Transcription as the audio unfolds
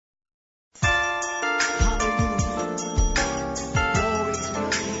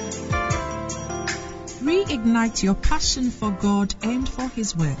reignite your passion for God and for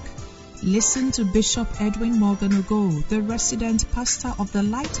His work. Listen to Bishop Edwin Morgan Ogo, the resident pastor of the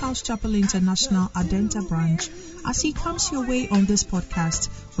Lighthouse Chapel International Adenta branch, as he comes your way on this podcast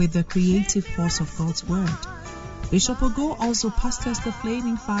with the creative force of God's Word. Bishop Ogo also pastors the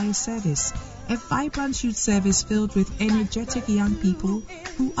Flaming Fire Service, a vibrant youth service filled with energetic young people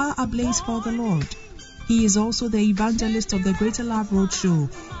who are ablaze for the Lord. He is also the evangelist of the Greater Love Roadshow,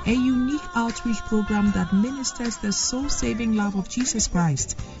 a unique outreach program that ministers the soul-saving love of Jesus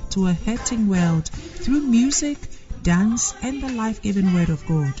Christ to a hurting world through music, dance, and the life-giving Word of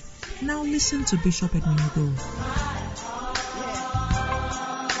God. Now listen to Bishop Edwin Ogo.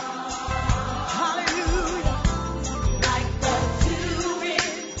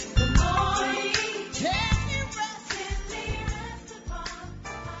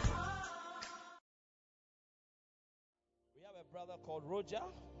 Brother called Roger.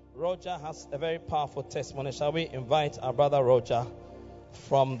 Roger has a very powerful testimony. Shall we invite our brother Roger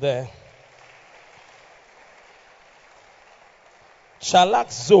from the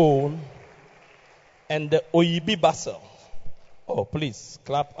Chalak zone and the Oyibi Basel? Oh, please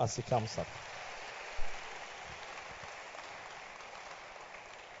clap as he comes up.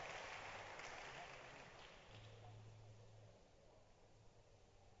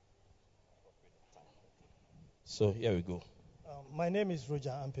 So here we go. My name is Roger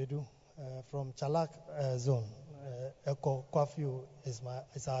Ampedu from Chalak zone. Eko Kwafiu is my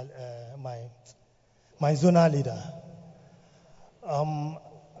zonal leader.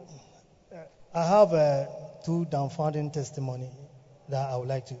 I have two dumbfounding testimony that I would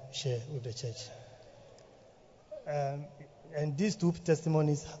like to share with the church. And these two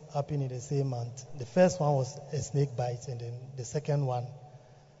testimonies happened in the same month. The first one was a snake bite, and then the second one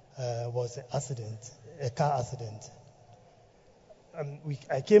was an accident, a car accident.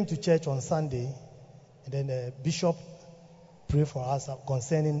 I came to church on Sunday, and then the bishop prayed for us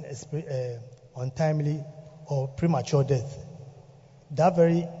concerning untimely or premature death. That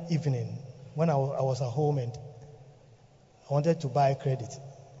very evening, when I was at home and I wanted to buy credit,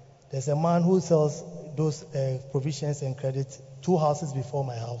 there's a man who sells those provisions and credit 2 houses before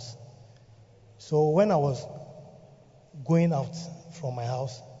my house. So when I was going out from my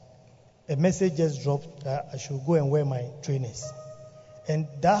house, a message just dropped that I should go and wear my trainers. And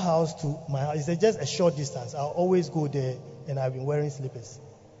that house to my house is just a short distance. I'll always go there, and I've been wearing slippers.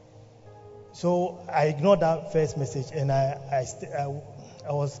 So I ignored that first message, and I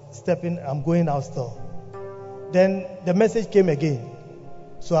was stepping. I'm going out still. Then the message came again.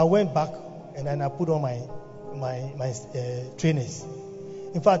 So I went back, and then I put on my trainers.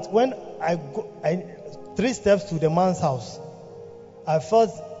 In fact, when I 3 steps to the man's house, I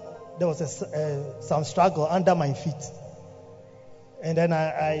felt there was some struggle under my feet. And then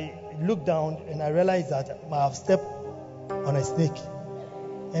I looked down and I realized that I have stepped on a snake.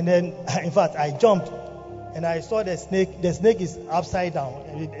 And then, in fact, I jumped and I saw the snake. The snake is upside down.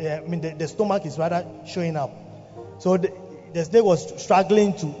 The stomach is rather showing up. So the snake was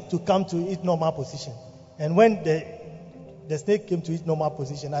struggling to come to its normal position. And when the snake came to its normal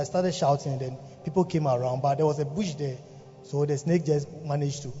position, I started shouting, and then people came around. But there was a bush there, so the snake just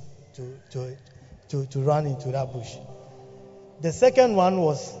managed to run into that bush. The second one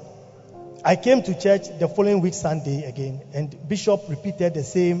was, I came to church the following week Sunday again, and Bishop repeated the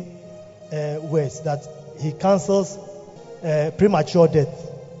same words that he cancels premature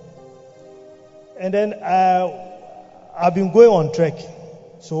death. And then I've been going on trek,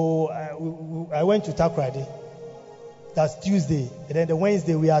 so I went to Takoradi. That's Tuesday, and then the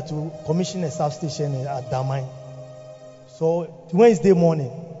Wednesday we had to commission a substation at Damai. So Wednesday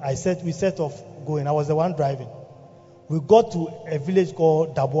morning, we set off going. I was the one driving. We got to a village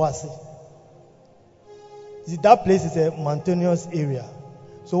called Daboase. That place is a mountainous area.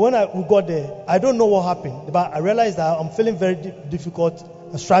 So when we got there, I don't know what happened, but I realized that I'm feeling very difficult,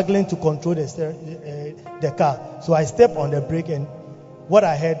 struggling to control the car. So I stepped on the brake, and what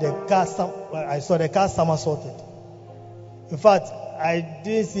I heard, I saw the car somersaulted. In fact, I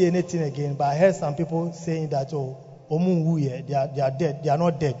didn't see anything again, but I heard some people saying that, they are dead. They are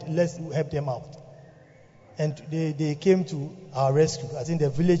not dead. Let's help them out. And they came to our rescue. I think the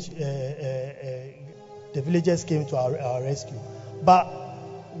villagers came to our rescue. But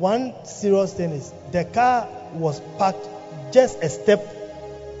one serious thing is, the car was parked just a step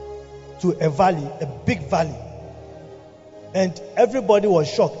to a valley, a big valley. And everybody was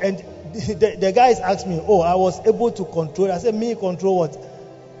shocked. And the guys asked me, I was able to control it. I said, me control what?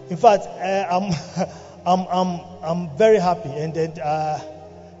 In fact, I'm very happy. And then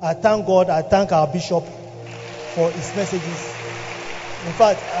I thank God, I thank our bishop for his messages. In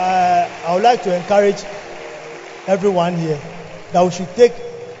fact, I would like to encourage everyone here that we should take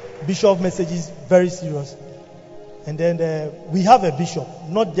bishop messages very serious. And then we have a bishop,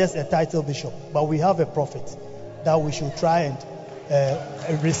 not just a title bishop, but we have a prophet that we should try and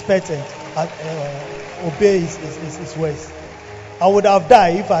respect and obey his words. I would have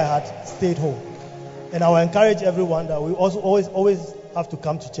died if I had stayed home. And I will encourage everyone that we also always have to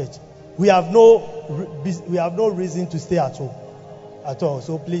come to church. We have no reason to stay at home at all.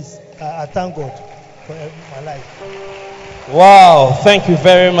 So please, I thank God for my life. Wow, thank you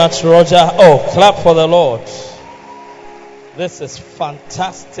very much, Roger. Oh, clap for the Lord. This is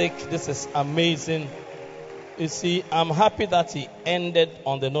fantastic. This is amazing. You see, I'm happy that he ended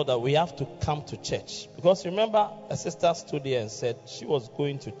on the note that we have to come to church. Because remember, a sister stood here and said she was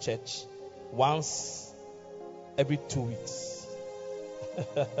going to church once every 2 weeks.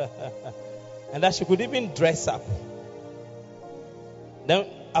 And that she could even dress up. Then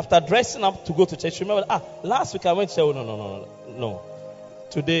after dressing up to go to church, remember, last week I went to church. Oh, no.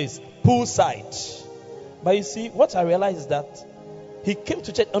 Today is poolside. But you see, what I realized is that he came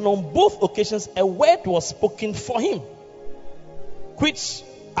to church, and on both occasions, a word was spoken for him, which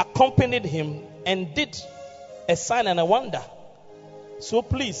accompanied him and did a sign and a wonder. So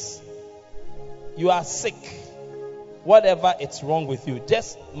please, you are sick, whatever is wrong with you,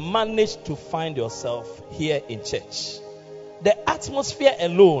 just manage to find yourself here in church. The atmosphere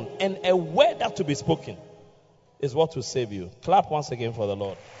alone and a word that to be spoken is what will save you. Clap once again for the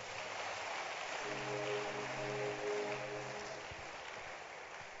Lord.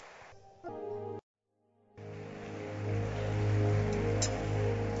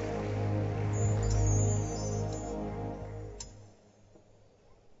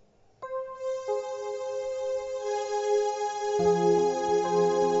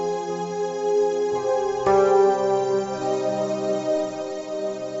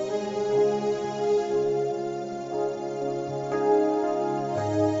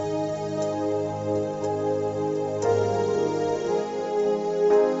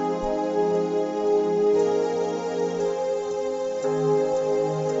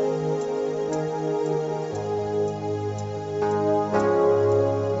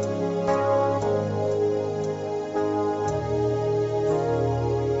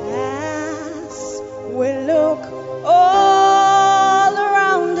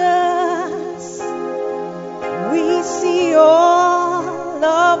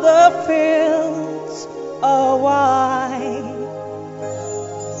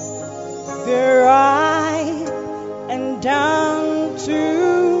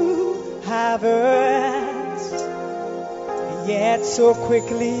 So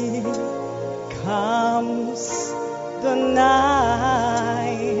quickly comes the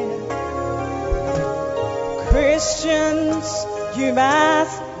night. Christians, you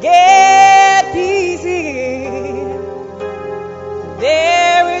must get busy.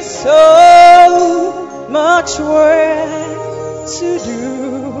 There is so much work to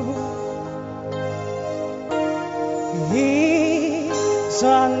do. It's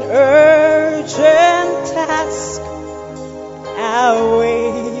an urgent task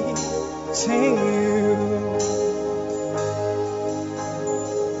awaiting you.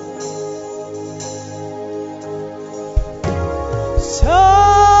 Souls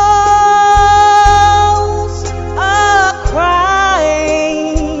are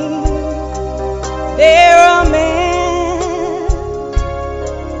crying. There are men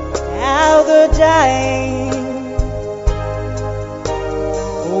out there dying.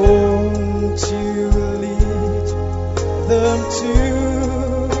 Oh, to lead them to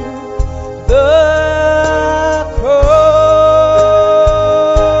the cross.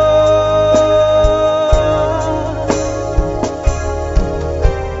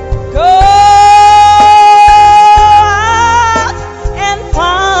 Go out and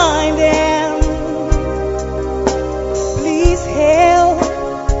find them. Please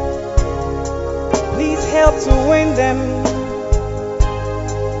help to win them.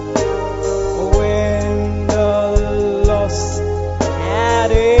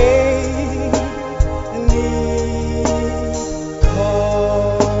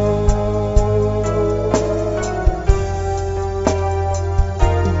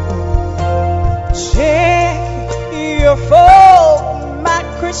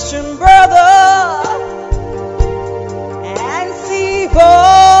 Christian brother, and see if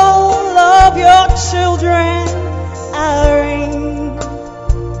all of your children are in.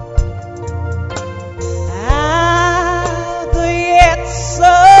 The yet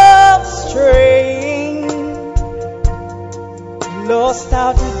some straying, lost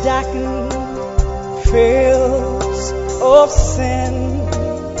out to darkened fields of sin.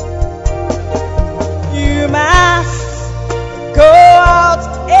 You You must go out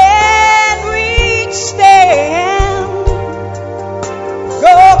and reach them.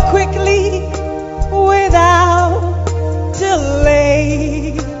 Go quickly without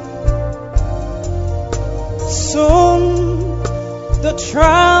delay. Soon the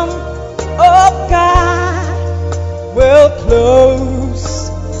trump of God will close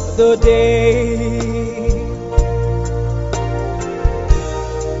the day.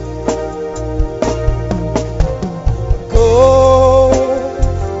 Go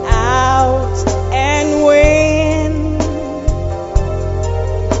out and win.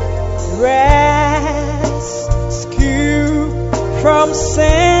 Rescue from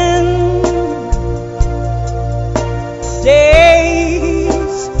sin.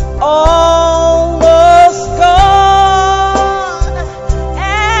 Days almost gone,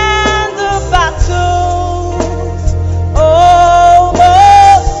 and the battle's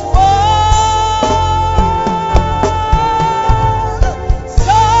almost won.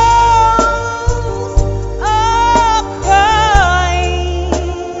 Souls are crying.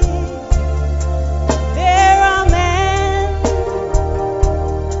 There are men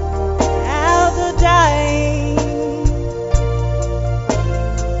out the dying.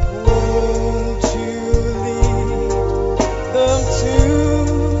 Won't you lead them to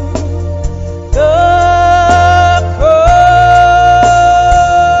the cross?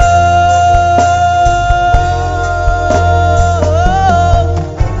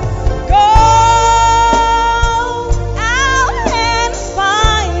 Go out and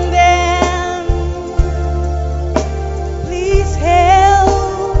find them. Please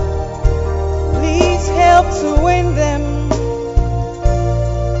help to win them.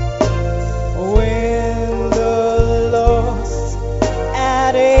 When the lost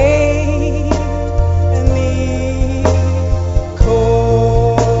at any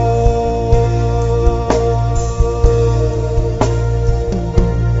call.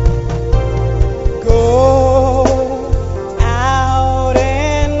 Go out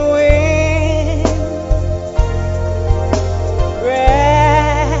and win.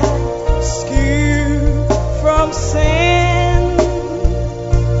 Rescue from sin.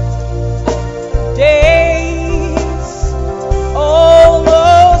 Days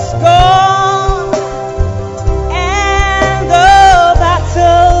almost gone, and the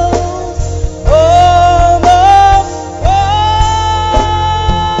battle's almost won.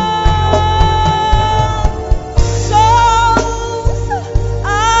 Souls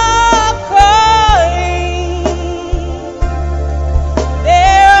are crying.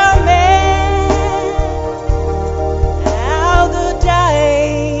 There are men out the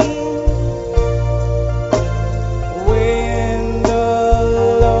dying. When the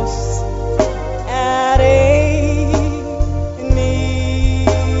lost at any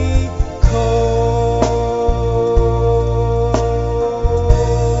call.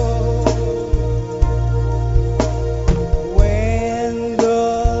 When the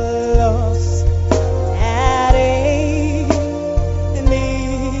lost at any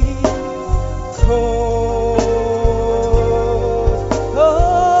call.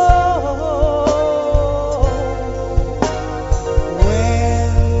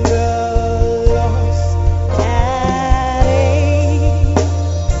 When the lost at any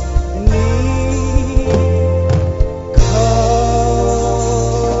call.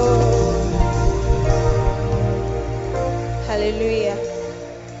 Hallelujah.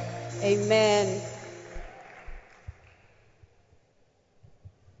 Amen.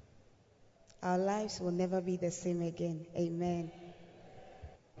 Our lives will never be the same again. Amen.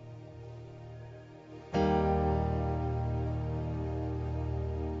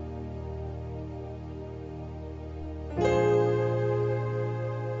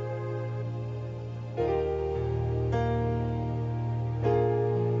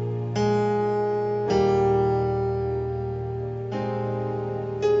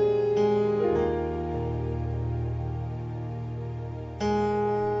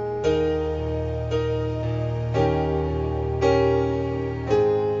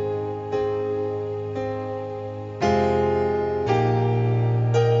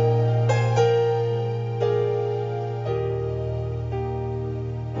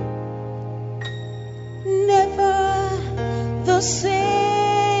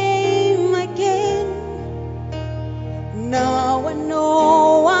 Same again. Now I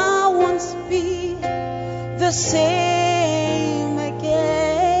know I won't be the same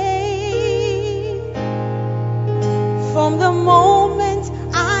again. From the moment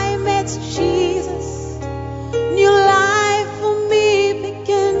I met Jesus, new life for me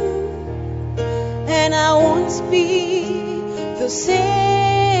began, and I won't be the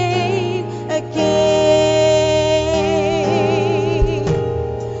same again.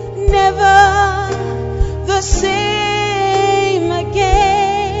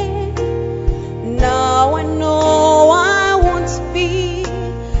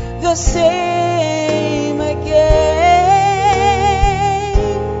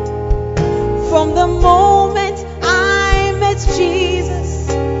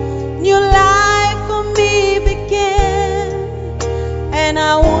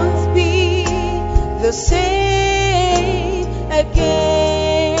 the same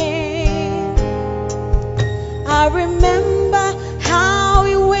again. I remember how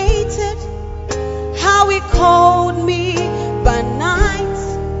He waited, how He called me by night.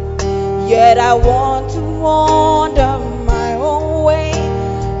 Yet I want to wander my own way,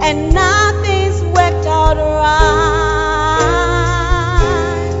 and nothing's worked out right.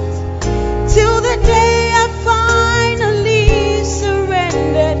 Till the day I finally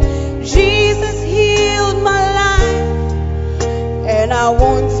surrendered, Jesus healed my life, and I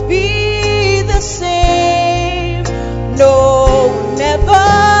won't be the same. No, never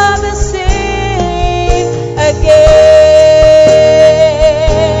the same again.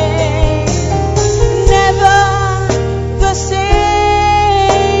 Never the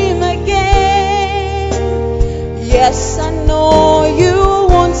same again. Yes, I know you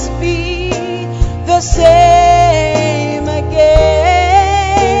won't be the same again.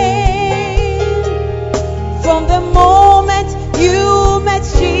 From the moment you met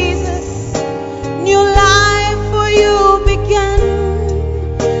Jesus, new life for you began,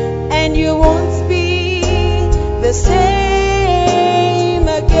 and you won't be the same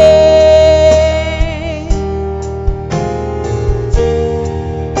again.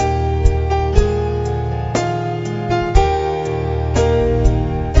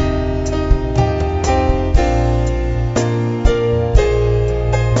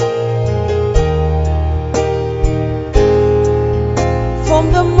 From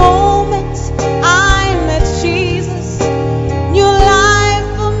the moment I met Jesus, new life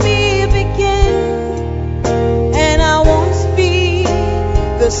for me began, and I won't be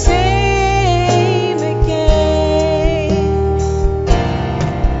the same again.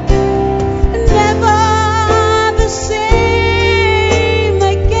 Never the same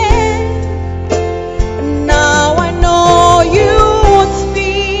again. Now I know you won't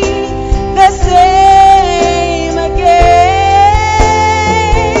be the same again.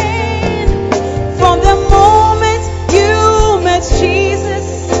 From the moment you met Jesus,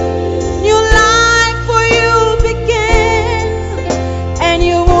 new life for you began, and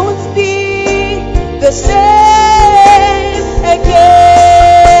you won't be the same again.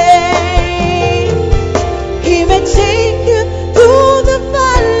 He may take you through the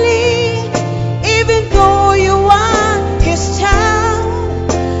valley, even though you are His child,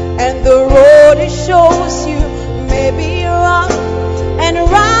 and the road He shows you may be rough and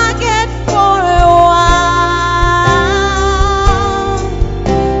rugged for a while.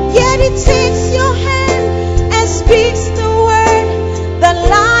 Yet He takes your hand and speaks the word that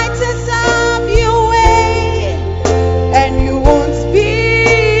lightens up your way, and you won't be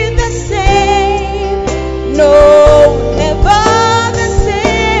the same. No, never the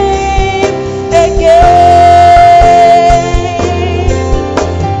same again.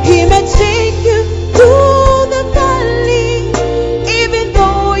 He may take you through the valley, even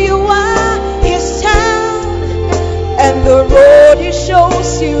though you are His child, and the road He shows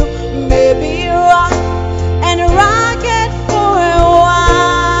you may be rough and rugged for a while.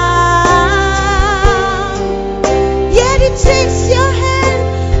 Yet He takes your hand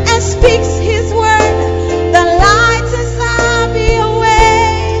and speaks His word that lightens up your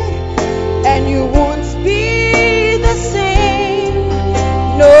way, and you won't be the same.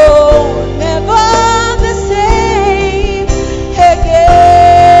 No, never the same again.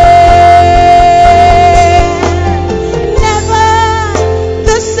 Never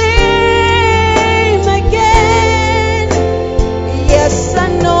the same again. Yes, I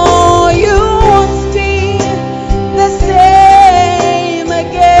know you won't be the same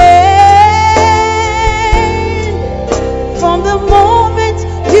again. From the moment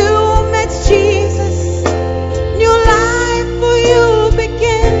you met Jesus, new life for you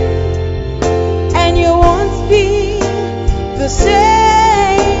began, and you won't be the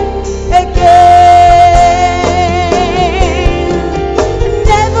same again.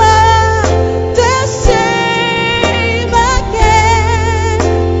 Never the same again.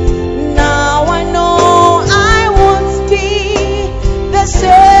 Now I know I won't be the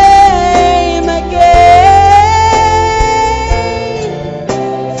same again.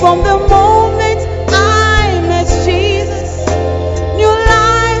 From the moment I met Jesus, new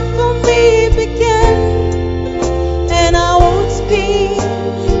life for me began, and I won't be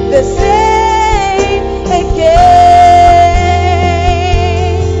the same again.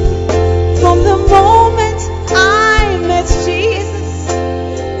 From the moment I met Jesus,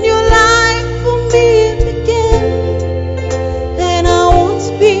 new life for me began, and I won't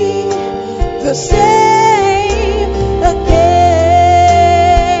be the same again.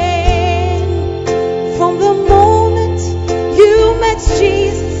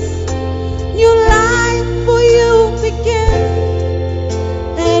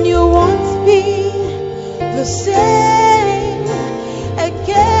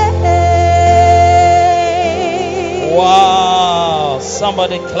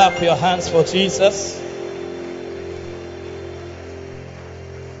 Somebody clap your hands for Jesus.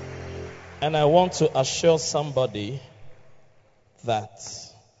 And I want to assure somebody that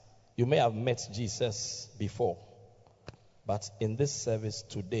you may have met Jesus before, but in this service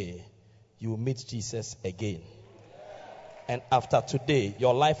today, you will meet Jesus again. And after today,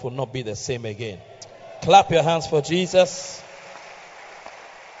 your life will not be the same again. Clap your hands for Jesus.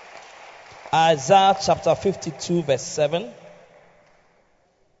 Isaiah chapter 52 verse 7.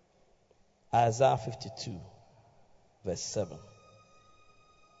 Isaiah 52 verse 7.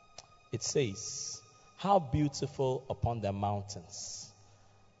 It says, how beautiful upon the mountains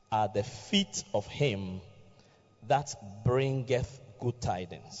are the feet of him that bringeth good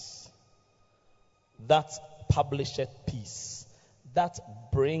tidings, that publisheth peace, that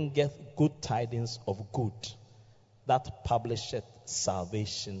bringeth good tidings of good, that publisheth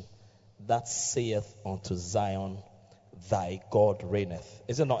salvation, that saith unto Zion, thy God reigneth.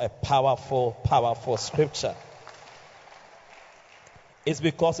 Is it not a powerful, powerful scripture? It's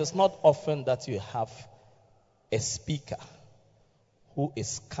because it's not often that you have a speaker who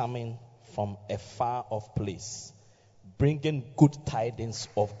is coming from a far off place, bringing good tidings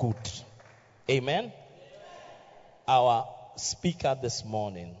of good. Amen? Our speaker this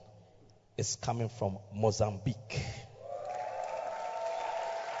morning is coming from Mozambique.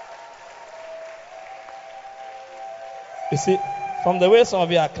 You see, from the way some of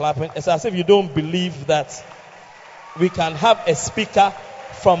you are clapping, it's as if you don't believe that we can have a speaker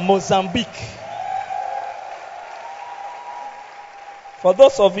from Mozambique. For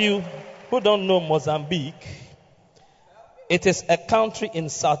those of you who don't know Mozambique, it is a country in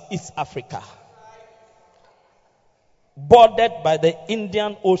Southeast Africa, bordered by the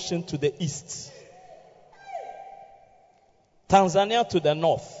Indian Ocean to the east, Tanzania to the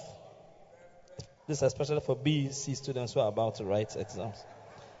north. This is especially for BC students who are about to write exams.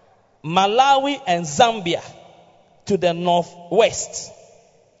 Malawi and Zambia to the northwest,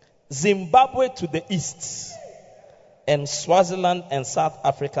 Zimbabwe to the east, and Swaziland and South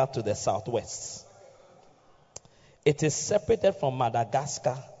Africa to the southwest. It is separated from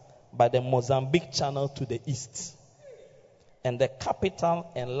Madagascar by the Mozambique Channel to the east. And the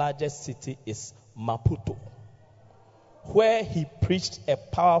capital and largest city is Maputo, where he preached a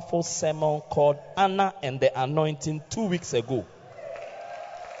powerful sermon called Anna and the Anointing 2 weeks ago.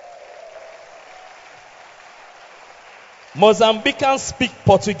 Mozambicans speak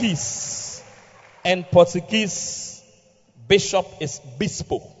Portuguese, and Portuguese bishop is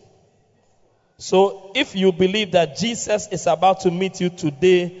Bispo. So if you believe that Jesus is about to meet you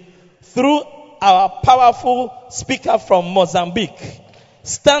today through our powerful speaker from Mozambique,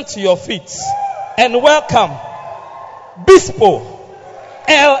 stand to your feet and welcome Bispo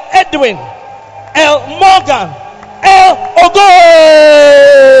El Edwin El Morgan El Ogo.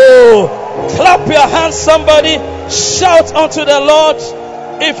 Clap your hands, somebody. Shout unto the Lord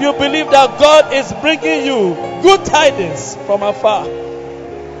if you believe that God is bringing you good tidings from afar.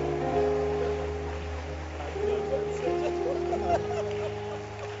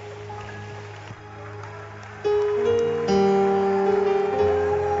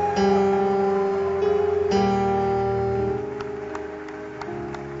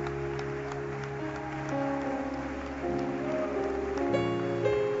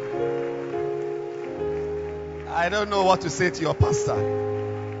 I don't know what to say to your pastor,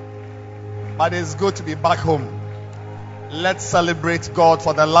 but it's good to be back home. Let's celebrate God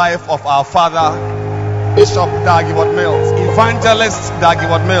for the life of our father, Bishop Dag Heward-Mills, Evangelist Dag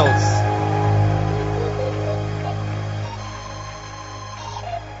Heward-Mills.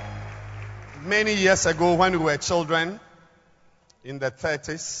 Many years ago, when we were children, in the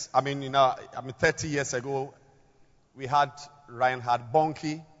 30s, 30 years ago, we had Reinhard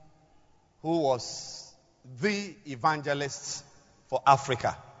Bonnke, who was the evangelist for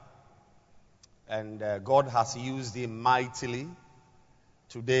Africa. And God has used him mightily.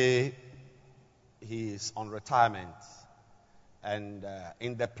 Today, he is on retirement. And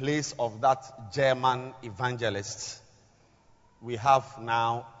in the place of that German evangelist, we have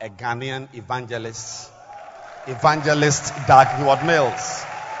now a Ghanaian evangelist, Evangelist Dag Heward-Mills,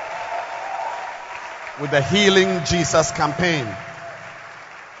 with the Healing Jesus campaign,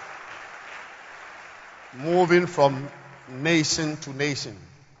 moving from nation to nation.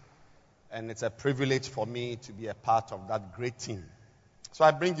 And it's a privilege for me to be a part of that great team. So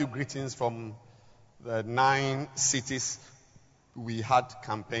I bring you greetings from the 9 cities. We had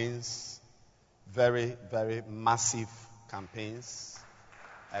campaigns, very, very massive campaigns.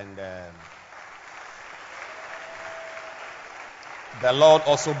 And the Lord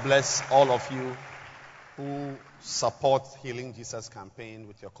also bless all of you who support Healing Jesus campaign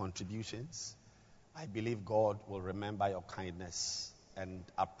with your contributions. I believe God will remember your kindness and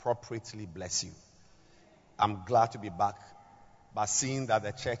appropriately bless you. I'm glad to be back, but seeing that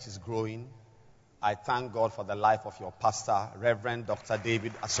the church is growing, I thank God for the life of your pastor, Reverend Dr.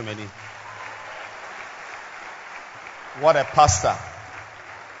 David Asumeni. What a pastor.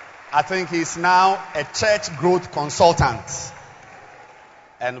 I think he's now a church growth consultant.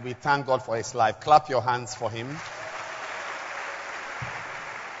 And we thank God for his life. Clap your hands for him.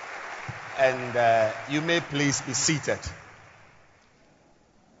 And you may please be seated.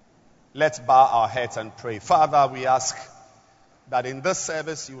 Let's bow our heads and pray. Father, we ask that in this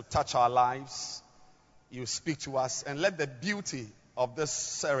service you touch our lives, you speak to us, and let the beauty of this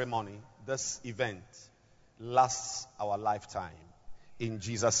ceremony, this event, last our lifetime. In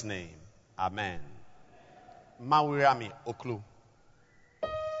Jesus' name, amen. Mawirami Oklu.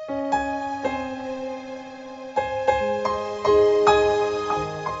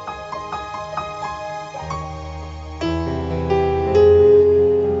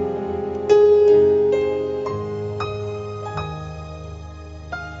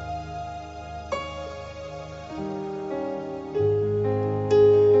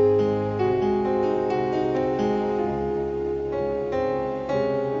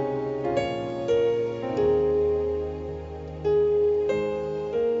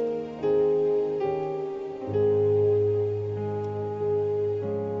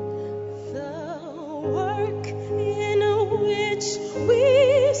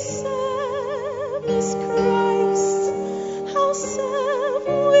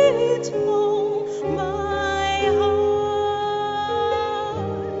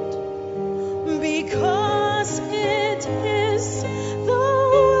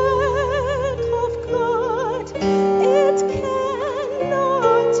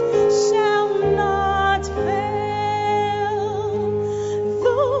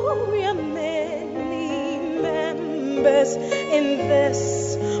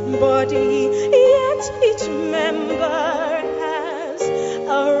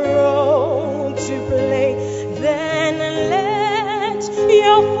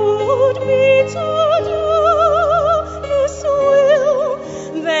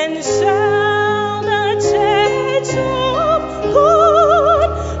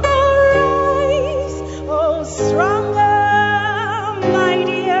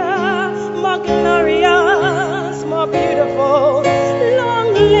 Beautiful,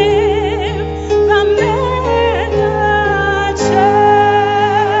 long live the mega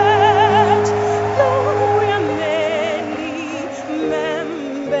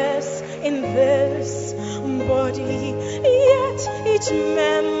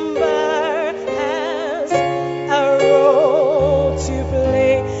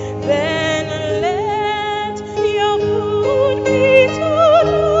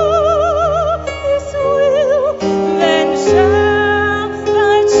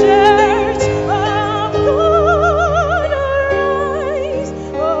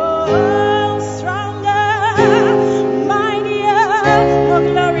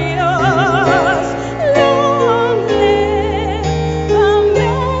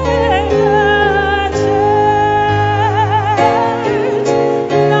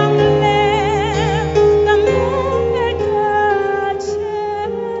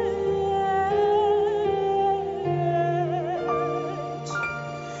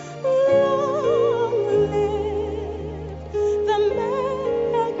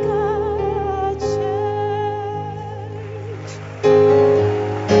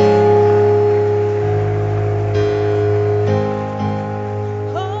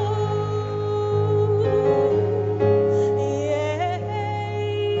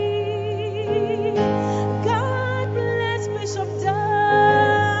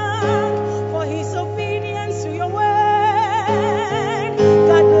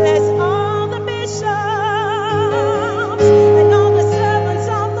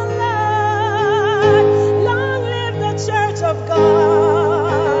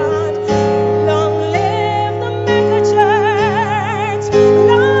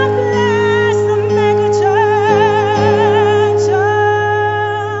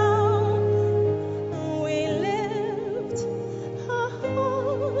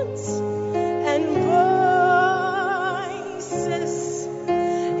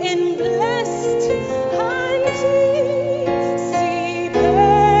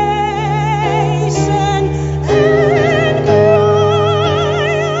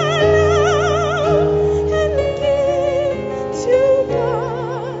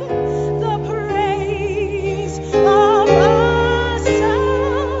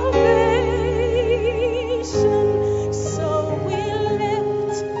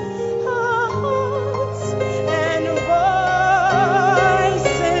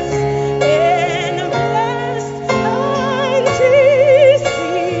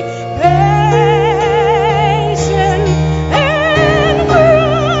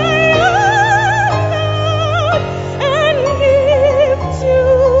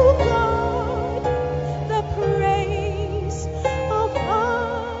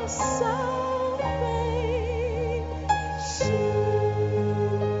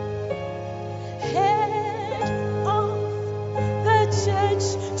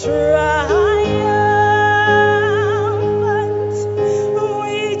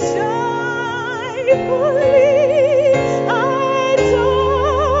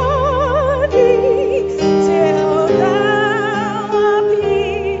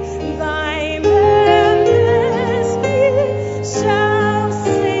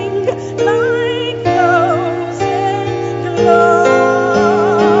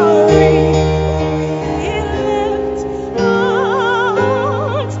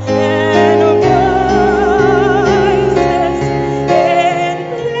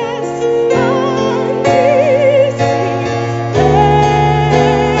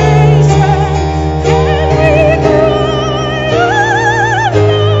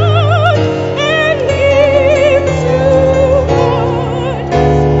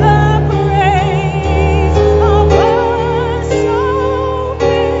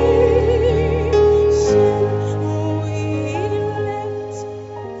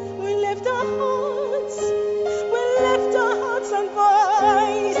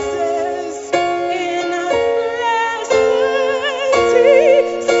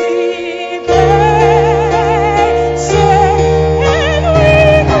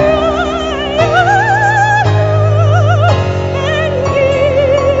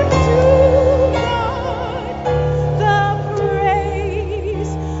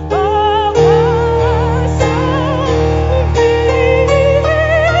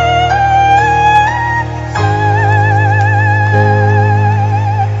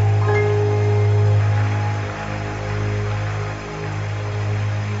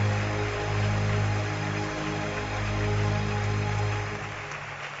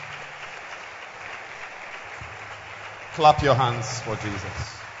clap your hands for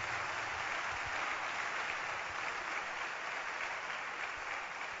Jesus.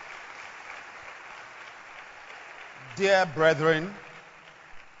 Dear brethren,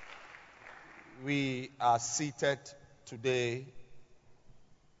 we are seated today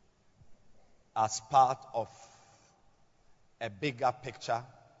as part of a bigger picture,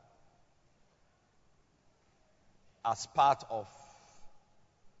 as part of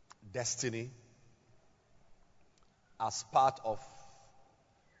destiny, as part of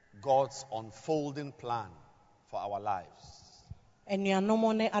God's unfolding plan for our lives.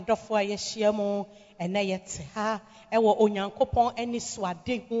 Enuanom ne adɔfo a yɛhyia mu ɛnɛ yɛte ha ɛwɔ Onyankopɔn ani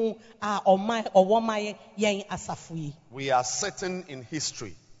soade ho a ɔwɔ ma yɛn asafo yi. We are sitting in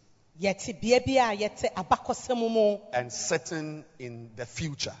history Yɛte bea bi a yɛte abakɔsɛm mu and sitting in the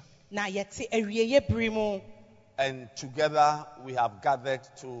future. na yɛte awieyɛ bere mu. And together we have gathered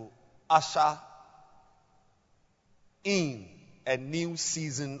to usher in a new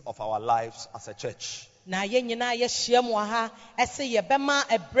season of our lives as a church. Na yɛn nyinaa yɛhyia mu ha ɛsɛ yɛbɛma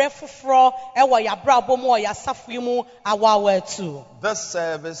ɛbrɛ foforɔ ɛwɔ yɛabrabɔ mu wɔ yɛasafo yi mu awawa atu. This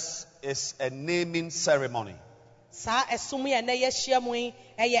service is a naming ceremony. Saa ɛsom yɛn na yɛhyia mu yi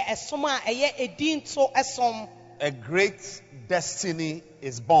ɛyɛ ɛsom a ɛyɛ edinto ɛsom. A great destiny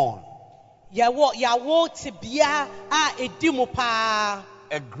is born. Yɛwɔ tebea a edi mu paa.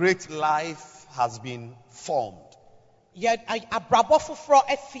 A great life has been formed. Abrabɔ foforɔ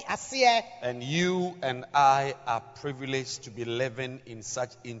afi aseɛ. And you and I are privileged to be living in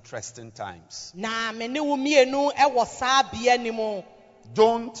such interesting times. Na me ne wo mienu ɛwɔ saa bea ni mu.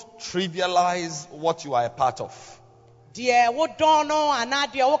 Don't trivialize what you are a part of. Deɛ wodɔn no anaa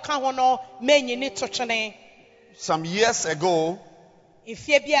deɛ woka ho no menyi ne to twene. Some years ago,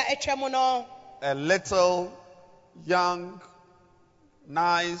 Mfie bi a atwa mu no, a little young,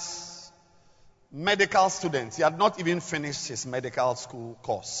 nice medical student, he had not even finished his medical school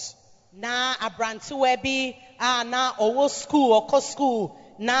course. na abrantewa bi a na ɔwɔ ɔkɔ school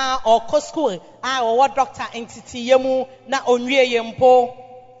na ɔkɔ school a ɔwɔ doctor entity mu na onwie yɛ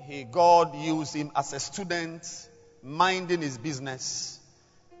mpo. God used him as a student, minding his business.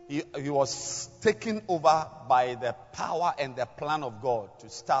 He was taken over by the power and the plan of God to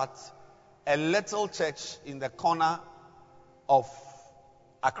start a little church in the corner of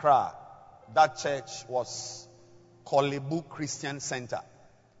Accra. That church was Kolebu Christian Center.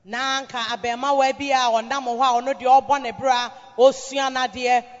 Na nka abɛɛmawa bi a ɔnam hɔ a ɔno deɛ ɔbɔ ne bra osua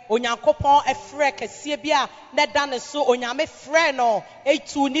nadeɛ Onyankopɔn ɛfrɛ kɛseɛ bi a ne da ne so Onyame frɛ no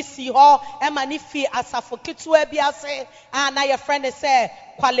etu ne si hɔ ɛma ne fi asafo ketewa bi ase a na yɛfrɛ ne sɛ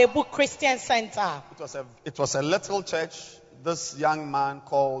Kwalebu Christian Center. It was a little church. This young man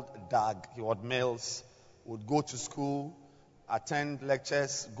called Dag Heward Mills would go to school, attend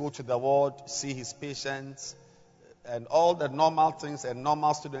lectures, go to the ward, see his patients, and all the normal things a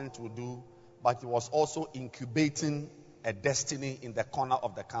normal student would do, but he was also incubating a destiny in the corner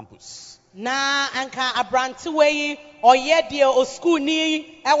of the campus. Na anka abrantewa yi ɔyɛ deɛ o school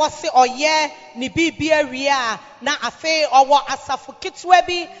ni ɛwɔ se ɔyɛ ne bibi awia na afei ɔwɔ asafo ketewa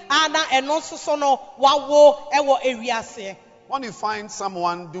bi a na ɛno nso so no wawo ɛwɔ ewiase. When you find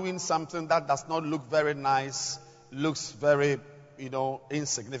someone doing something that does not look very nice, looks very,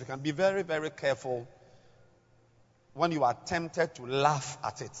 insignificant, be very, very careful when you are tempted to laugh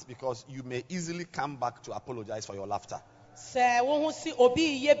at it, because you may easily come back to apologize for your laughter. Sɛ wohu si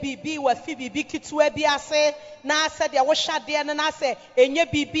obi yɛ bibi wɔ fi bibi ketewa bi ase na sɛ deɛ wohyɛ no na sɛ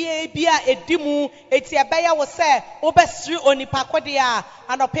enye bibi bi a edi mu eti ɛbɛyɛ wo sɛ wobɛsiri onipa kɔde a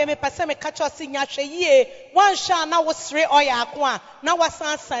anɔpɛ me pɛ sɛ me ka kyerɛ sɛ nyahwɛ yie wanhyɛ a na wosiri ɔyɛ ako a na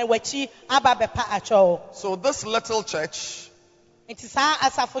wasan san w'akyi aba bɛpa akyɛw. So this little church, Nti saa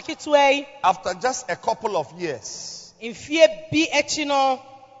asafo ketewa yi after just a couple of years, mfie bi akyi no,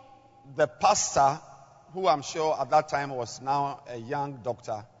 the pastor, who I'm sure at that time was now a young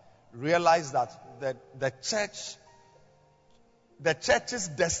doctor, realized that the church's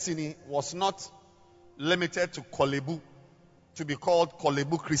destiny was not limited to Kolebu, to be called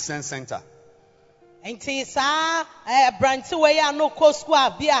Kolebu Christian Center. Nti saa abrantewa yi a no kɔ school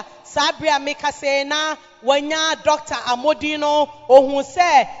a bia saa bere a meka sɛ na wanya Dr. Amodi no ohun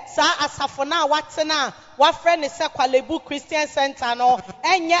sɛ saa asafo na watena wafrɛ ne sɛ Kwalebu Christian Center no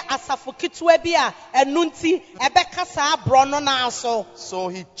ɛnyɛ asafo ketewa bi a ɛno nti ɛbɛka saa borɔ no na so. So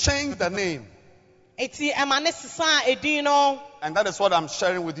he changed the name. Eti ɛma ne sesa edin no. And that is what I'm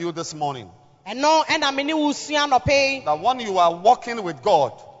sharing with you this morning. Ɛno ɛna me ne wo sua nɔpɛ. That when you are walking with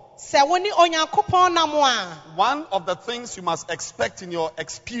God, sɛ wo ne Onyankopɔn nam a, one of the things you must expect in your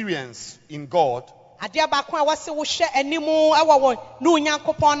experience in God adeɛ baako a wɔse wo hyɛ animu ɛwɔ wo ne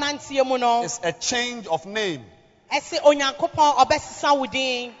Onyankopɔn nanteɛ mu no is a change of name. ɛse onyankopɔn ɔbɛsesa wo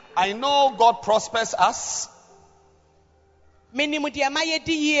din. I know God prospers us. Menim deɛ ma yɛdi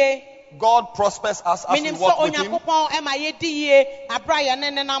yie. God prospers us as we Menim sɛ walk with Him. onyankopɔn ɛma yɛdi yie abra yɛ ne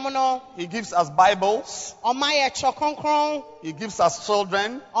nenam no. He gives us Bibles. Ɔma yɛ kyerɛ kronkron. He gives us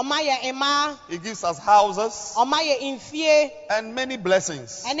children. Ɔma yɛ mma. He gives us houses Ɔma yɛ mfie. and many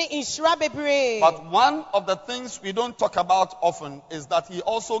blessings. Ɛne nhyira bebree. But one of the things we don't talk about often is that He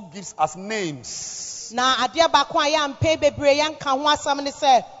also gives us names. Na adeɛ baako a yɛampɛ bebree yɛnka ho asɛm ne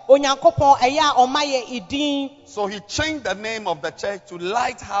sɛ onyankopɔn ɛyɛ a ɔma yɛ idin. So He changed the name of the church to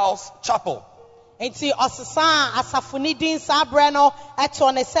Lighthouse Chapel. Enti ɔsesa asafo ne din saa berɛ no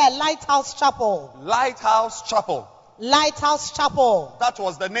ɛtɔ ne sɛ Lighthouse Chapel. Lighthouse Chapel. Lighthouse Chapel. That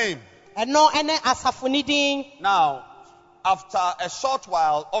was the name. Ɛno ɛne asafo ne din. Now, after a short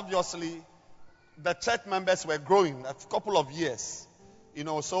while, obviously, the church members were growing, a couple of years.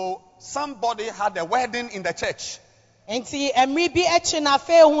 So somebody had a wedding in the church. Enti ɛmri bi akyi na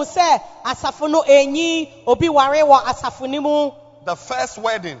afei hu sɛ asafo no enyi obi ware wɔ asafo ne mu. The first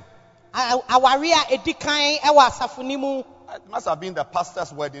wedding. Aware a edi kan ɛwɔ asafo ne mu. It must have been the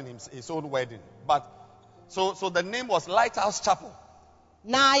pastor's wedding, his own wedding. But so the name was Lighthouse Chapel.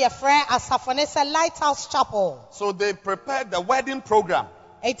 Na yɛfrɛ asafo ne sɛ Lighthouse Chapel. So they prepared the wedding program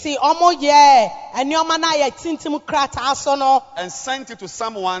Eti ɔmo yɛ nneɛma na yɛ tintim krataa so no. and sent it to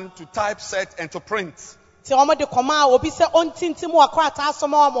someone to typeset and to print. Ti ɔmo de kɔma a obi sɛ ɔntintim wɔ krataa so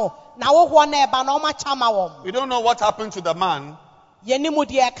ma ɔmo na wohoɔ na ɛba na ɔmo akyama wɔm. We don't know what happened to the man. Yɛni mu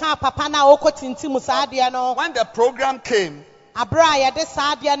deɛ ɛka papa na ɔkɔ tintim saa adeɛ no. When the program came, Abra a yɛde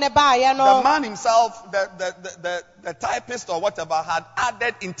saa adeɛ ne baayɛ the no. man himself, the typist or whatever, had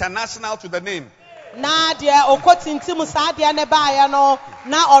added international to the name. Na deɛ ɔkɔ tintim saa adeɛ ne baayɛ no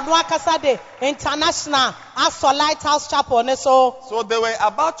na ɔno akasa de international asɔ Lighthouse Chapel ne so. So they were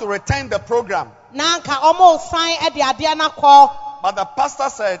about to return the program. Na nka ɔmo san ɛde adeɛ na kɔ. But the pastor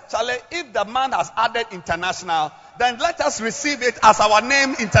said, Charlie, if the man has added international, then let us receive it as our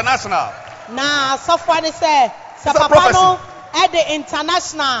name international. Na asɔfoɔ ne sɛ It's a sɛ papa prophecy. no ɛde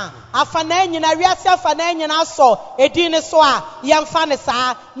international afana nyina wiase afana nyina asɔ edin ne so a yɛmfa ne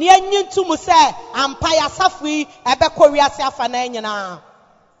saa ne yɛnyi ntum sɛ ampa yɛasafo yi ɛbɛkɔ wiase afana nyina.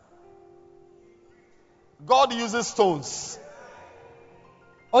 God uses stones.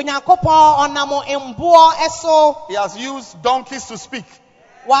 Onyankopɔn ɔnam mboɔ ɛso He has used donkeys to speak.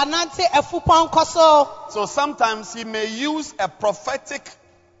 wanante afupɔnkɔ so. So sometimes He may use a prophetic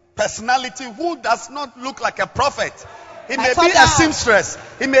personality who does not look like a prophet. He may be a seamstress.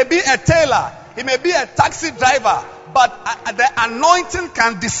 He may be a tailor. He may be a taxi driver. But the anointing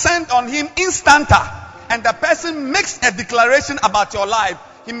can descend on him instanta. And the person makes a declaration about your life.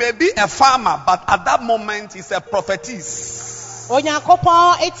 He may be a farmer, but at that moment he's a prophetess.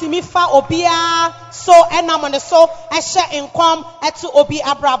 Onyankopɔn etimi fa obia so ɛnam ne so ɛhyɛ nkɔm ɛto obi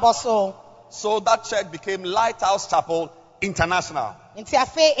abrabɔ so. So that church became Lighthouse Chapel International. Nti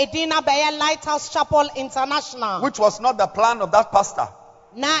afei edin na bɛyɛ Lighthouse Chapel International. Which was not the plan of that pastor.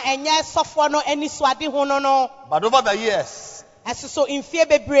 Na ɛnyɛ sɔfoɔ no ani so ade ho no. But over the years, Ɛsoso mfie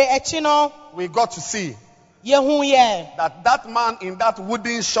bebree akyi no. we got to see Yehu yɛ. that man in that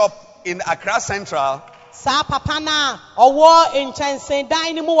wooden shop in Accra Central Saa papa na ɔwɔ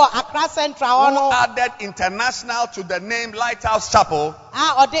nkyɛnsedan ne mu wɔ Accra Central hɔ who no. added international to the name Lighthouse Chapel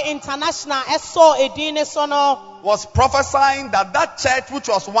A ɔde international ɛsɔ edin ne so no. was prophesying that that church, which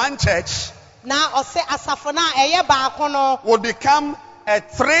was one church, Na ɔsɛ asafo na ɛyɛ baako no. would become a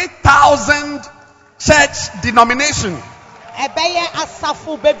 3,000 church denomination Ɛbɛyɛ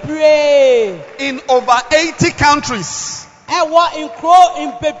asafo bebree. in over 80 countries. Ɛwɔ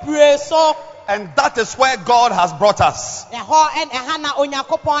nkuro bebree so. And that is where God has brought us. Ɛhɔ ɛha na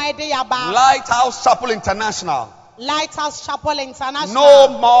Onyankopɔn ɛde yaba. Lighthouse Chapel International. Lighthouse Chapel International.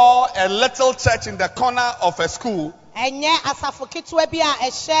 No more a little church in the corner of a school, Ɛnyɛ asafo ketewa bi a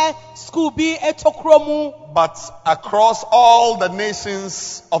ɛhyɛ school bi etokuro mu. but across all the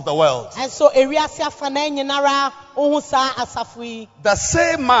nations of the world. Ɛnso ewiase afana nyinara ohun saa asafo yi. The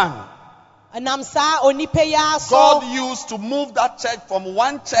same man Ɛnam saa onipa yi God aso. used to move that church from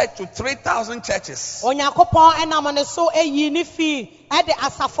one church to 3,000 churches. Onyankopɔn ɛnam ne so eyi ne fi ɛde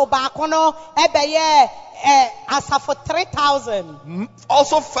asafo baako no ɛbɛyɛ asafo 3,000.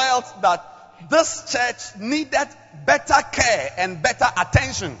 Also felt that this church needed better care and better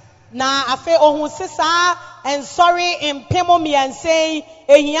attention. Na afei ohun sisa ensɔre mpemo mmiɛnsa yi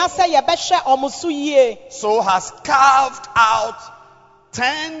ehia sɛ yɛbɛhwɛ ɔmo so yie. So has carved out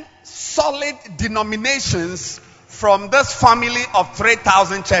 10 solid denominations from this family of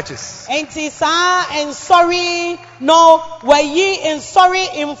 3,000 churches. Enti saa ensori no wayi ensori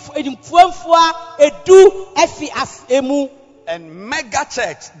infuamfua edu efi as emu. And mega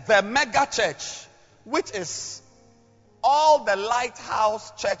church, the mega church, which is all the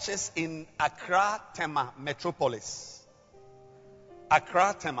lighthouse churches in Accra, Tema metropolis.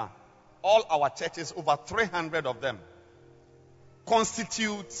 Accra, Tema, all our churches, over 300 of them,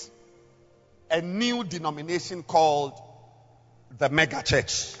 constitute a new denomination called the mega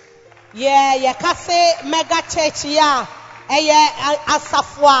church. Yeah, kase mega church ya. Eye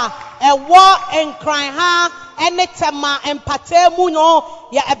asafwa ewo enkran ha ene tema empate mu no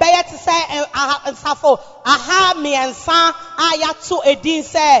ya ebeye te se asafo aha miensa ayatu edin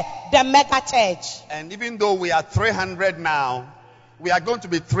se the mega church. And even though we are 300 now, we are going to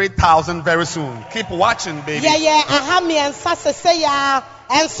be 3,000 very soon. Keep watching, baby. Yeah, aha miensa sese ya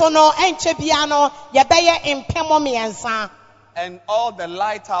enso no enche bia no ye beye empemo miensa. And all the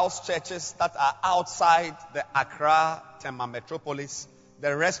lighthouse churches that are outside the Accra, Tema metropolis,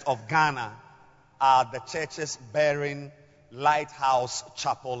 the rest of Ghana, are the churches bearing Lighthouse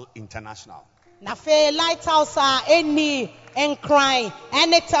Chapel International. Na fe lighthouse a eni enkran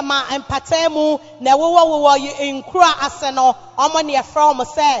ene tema empatemu na wo enkura aseno omo ne from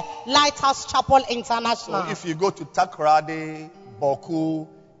say Lighthouse Chapel International. So if you go to Takoradi, Boku,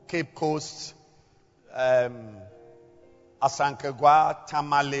 Cape Coast, Asankagwa,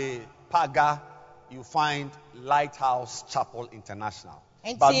 Tamale, Paga, you find Lighthouse Chapel International.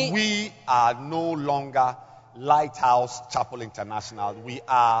 But we are no longer Lighthouse Chapel International. We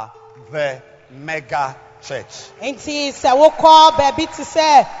are the mega church. Enti se wo call baby to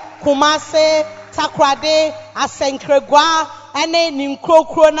say Kumase, Takrade, Asankagwa, ene ni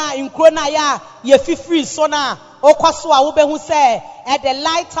nkro na ya ye fifiri so na okwaso a wo behu say at the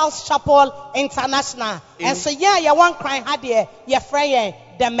Lighthouse Chapel International. And so yeah, one crying had here, your friend,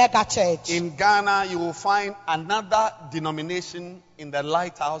 the mega church. In Ghana, you will find another denomination in the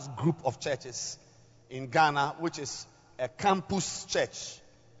Lighthouse group of churches in Ghana, which is a campus church.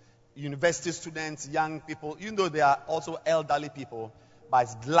 University students, young people, even though they are also elderly people, but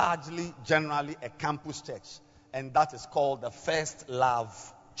it's largely, generally a campus church. And that is called the First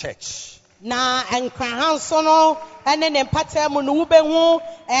Love Church. Na enkran so no ene ne mpatemu no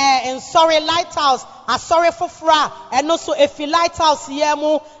wubehu sorry Lighthouse sorry fofora eno so efi Lighthouse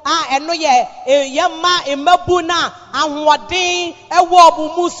yemu eno ye yema emabu na ahwodin ewo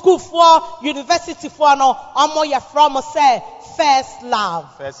obumu school for university for no omo ye from say First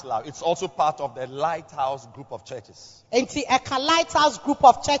Love. First Love. It's also part of the Lighthouse group of churches. Enti eka Lighthouse group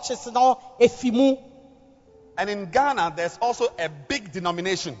of churches no efimu. And in Ghana there's also a big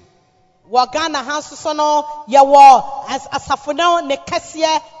denomination. Wagana hanso no yawo asafono ne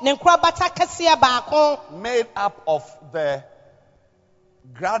kese ne nkrabata kese baako made up of the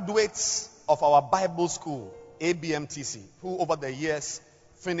graduates of our Bible school ABMTC who over the years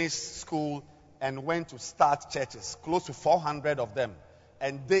finished school and went to start churches, close to 400 of them,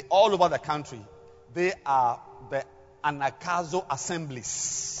 and they all over the country. They are the Anakazo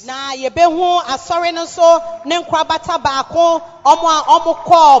assemblies. Na yebehu asori no so ne nkrabata baako omo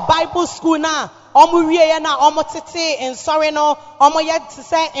call Bible school na omo wiye na omo tete ensori no omo ye to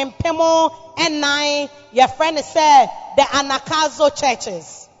say empemo enai your friend said the Anakazo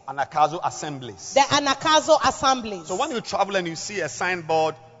churches. Anakazo assemblies. The Anakazo assemblies. So when you travel and you see a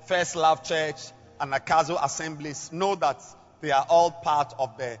signboard, First Love Church, Anakazo assemblies, know that they are all part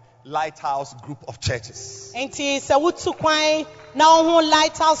of the Lighthouse group of churches. Enti se wutu kwan na ohun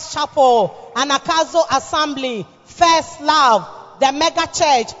Lighthouse Chapel, Anakazo Assembly, First Love, the mega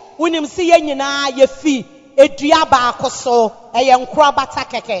church. Unim si ye nyina ye fi edua baako so eye nkura bata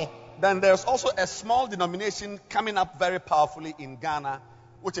keke. Then there's also a small denomination coming up very powerfully in Ghana,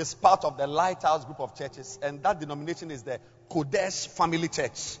 which is part of the Lighthouse group of churches, and that denomination is the Kodesh Family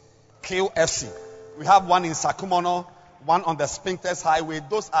Church, KOFC. We have one in Sakumono, one on the Spintex Highway.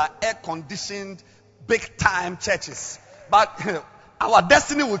 Those are air-conditioned, big-time churches. But our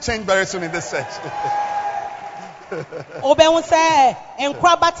destiny will change very soon in this church. Oben say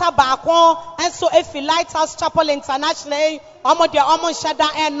enkrabata baako enso efi Lighthouse Chapel International omo de omo shada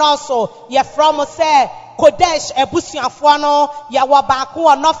en no so ye from say Kodesh ebusuafo no ye wa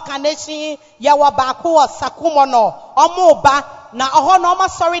baako North Carnation ye wa baako Sakumono omo ba na oho no ma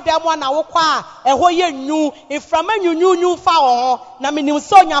sorry dem na wo kwa eho ye nyu iframa nyu fa ho na menim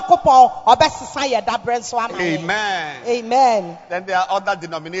so Yakopon obesesa ye dabre so ama. Amen. Amen. Then there are other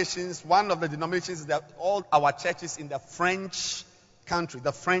denominations. One of the denominations is that all our churches in the French country,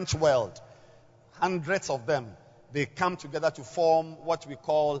 the French world, hundreds of them, they come together to form what we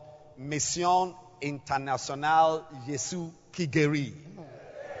call Mission International Yesu Kigeri.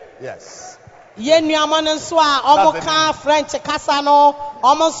 Yes. Ye nuaman nso a omo That's the ka French kasa no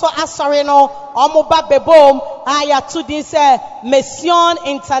omo nso asori no omo ba bebom a ya to din say Mission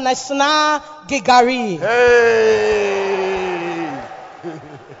International Gigari. Hey!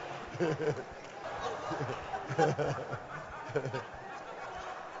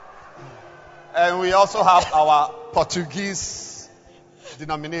 And we also have our Portuguese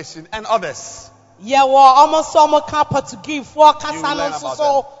denomination and others. Ye wo omo so omo ka Portuguese for kasa You no learn nso about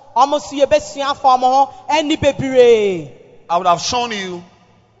so omo so ye besua for omo ho eni bebire. I would have shown you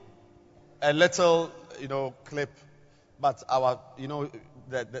a little, clip, but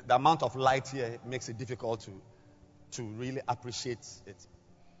the amount of light here makes it difficult to really appreciate it.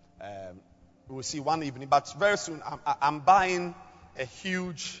 We will see one evening, but very soon I'm buying a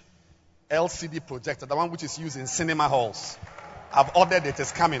huge LCD projector, the one which is used in cinema halls. I've ordered it,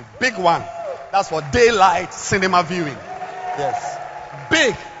 it's coming. Big one. That's for daylight cinema viewing. Yes.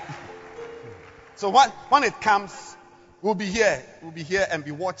 Big. So when it comes, we'll be here and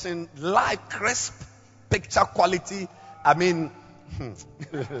be watching live, crisp picture quality. I mean,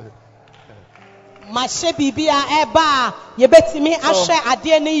 Mashe bibia eba ye betimi ahwe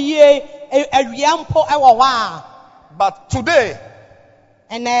ade ne yie awia mpo ewo wa. But today,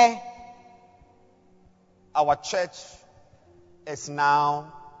 Ene our church is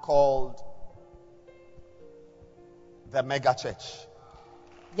now called the Mega Church.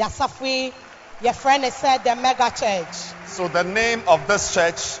 Yasafwi, your friend has said the Mega Church. So the name of this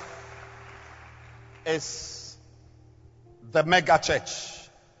church is the Mega Church,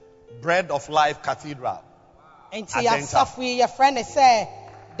 Bread of Life Cathedral. And Adenta. Yasafwi, your friend has said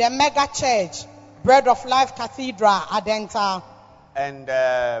the Mega Church, Bread of Life Cathedral, Adenta. And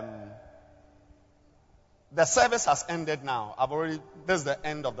the service has ended now. This is the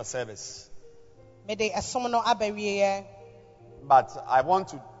end of the service. But I want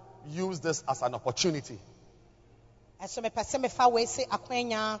to use this as an opportunity.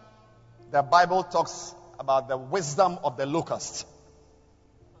 The Bible talks about the wisdom of the locust.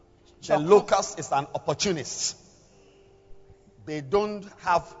 The locust is an opportunist. They don't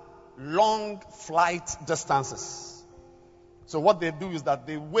have long flight distances. So what they do is that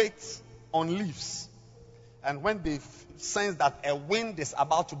they wait on leaves. And when they sense that a wind is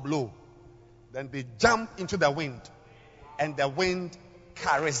about to blow, then they jump into the wind. And the wind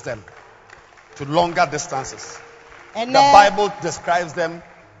carries them to longer distances. And the Bible describes them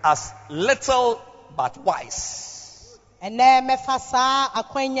as little but wise. And then mefasa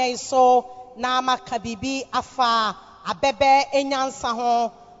akwenya iso na makabibi afa abebe enyansa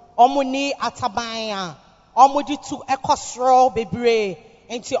ho omuni atabanya omudi tu ekosro bebre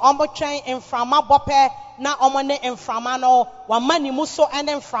enti omotwen enframa bope na omone enframa no wamani muso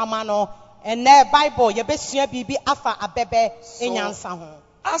ene enframa no ene Bible yebesua bibi afa abebe enyansa ho.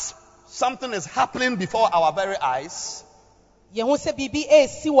 As something is happening before our very eyes, yehu se bibi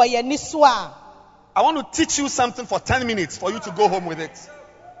esi wo ye niso a I want to teach you something for 10 minutes for you to go home with it.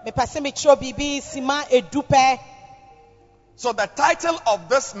 So the title of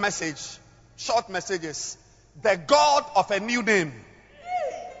this message, short message, is The God of a New Name.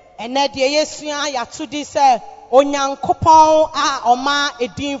 The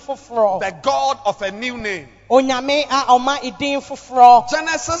God of a new name.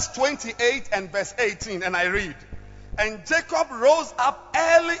 Genesis 28 and verse 18, and I read. And Jacob rose up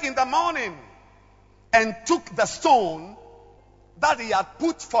early in the morning and took the stone that he had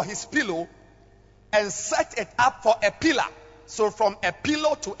put for his pillow and set it up for a pillar. So from a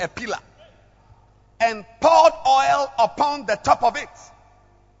pillow to a pillar. And poured oil upon the top of it.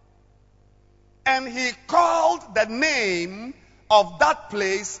 And he called the name of that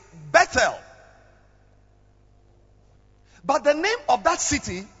place Bethel. But the name of that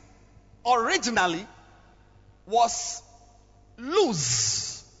city originally was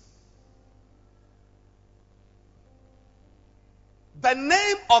Luz. The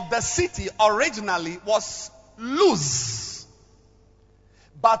name of the city originally was Luz.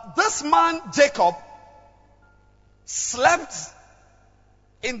 But this man, Jacob, slept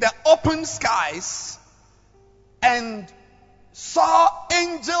in the open skies and saw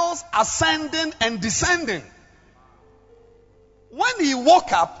angels ascending and descending. When he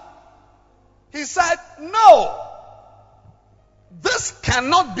woke up, he said, no, this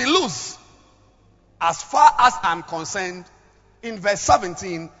cannot be Luz. As far as I'm concerned, in verse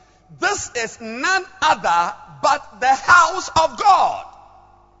 17, this is none other but the house of God.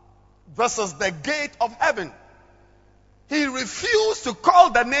 This is the gate of heaven. He refused to call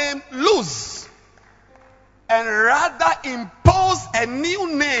the name Luz and rather imposed a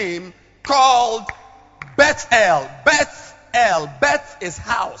new name called Bethel. Bethel. Beth is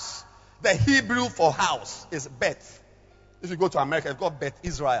house. The Hebrew for house is Beth. If you go to America, it's called Beth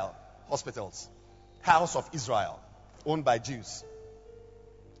Israel Hospitals. House of Israel. Owned by Jews.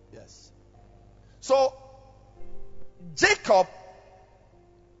 Yes. So, Jacob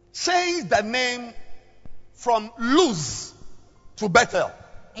changed the name from Luz to Bethel.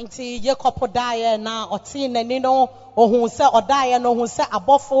 Nti Jacob dae na oti nani no ohun se odae no ohun se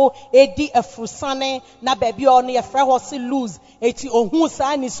abofo edi afrusane na baabi o no ye frɛ hɔ se lose eti ohun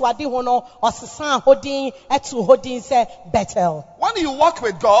sa ni suade ho no ɔsesan hodin etu hodin se Bethel. When you walk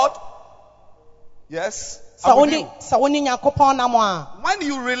with God, yes, When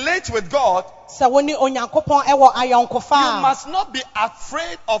you relate with God, you you must not be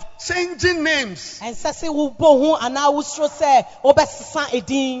afraid of changing names. When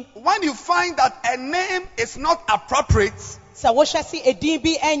you find that a name is not appropriate,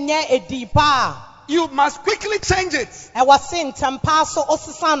 you must quickly change it.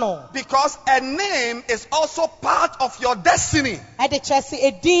 Because a name is also part of your destiny. That's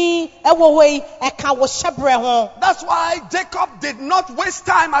why Jacob did not waste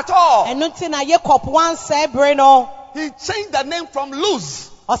time at all. He changed the name from Luz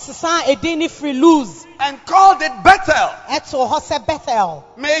and called it Bethel.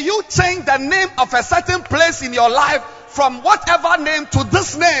 May you change the name of a certain place in your life from whatever name to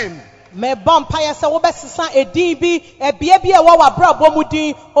this name. 4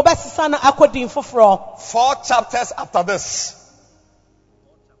 chapters after this,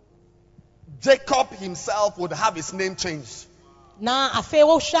 Jacob himself would have his name changed. Now, I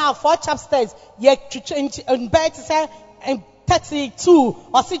feel 4 chapters. 32.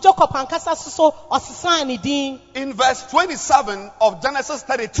 In verse 27 of Genesis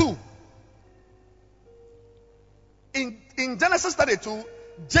 32, in Genesis 32,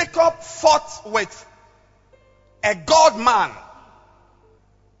 Jacob fought with a God man.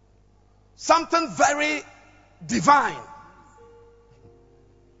 Something very divine.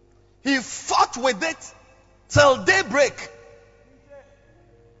 He fought with it till daybreak.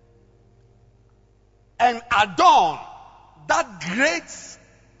 And at dawn, that great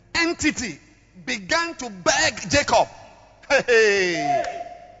entity began to beg Jacob.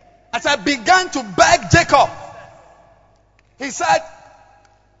 As I began to beg Jacob, he said,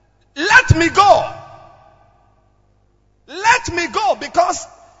 let me go. Let me go, because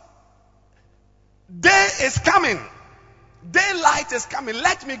day is coming. Daylight is coming.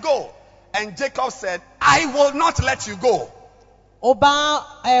 Let me go. And Jacob said, I will not let you go. Oba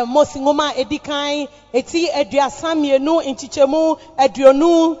mosingoma edikan eti eduasamienu inchichemu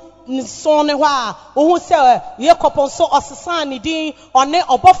eduonu nsone hwa ohun se Jacob so osesan ni din one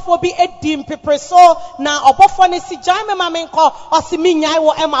obofo bi edim pepreso na obofo ne si jame mamenko osiminyai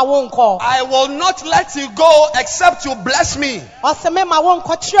wo ema wo nko. I will not let you go except you bless me. Oseme ma wo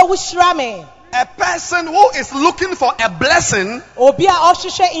nko kire wo hira me. A person who is looking for a blessing obi a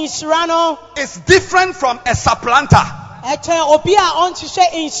ohwehwe inshira no is different from a supplanter. As soon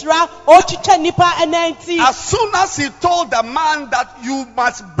as he told the man that you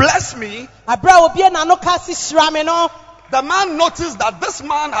must bless me, the man noticed that this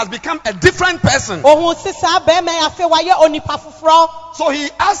man has become a different person. So he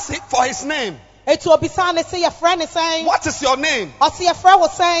asked for his name. What is your name?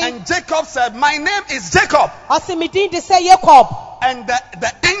 And Jacob said, my name is Jacob. And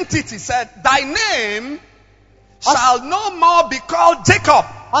the entity said, thy name shall no more be called Jacob,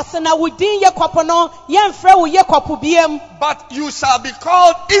 but you shall be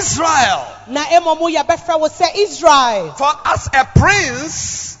called Israel. For as a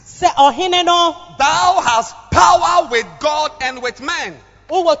prince, thou hast power with God and with men.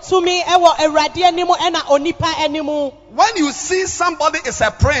 When you see somebody is a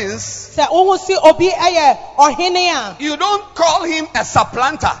prince, you don't call him a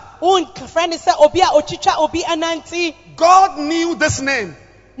supplanter. God knew this name.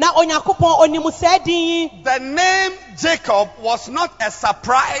 The name Jacob was not a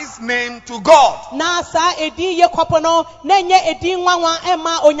surprise name to God.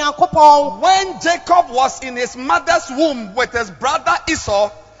 When Jacob was in his mother's womb with his brother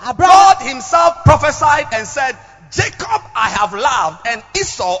Esau, God himself prophesied and said, Jacob I have loved and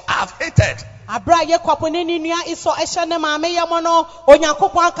Esau I have hated.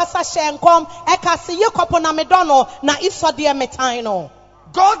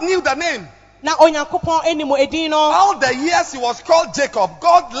 God knew the name. All the years he was called Jacob,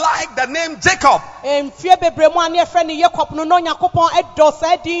 God liked the name Jacob.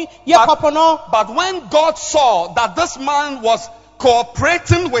 But when God saw that this man was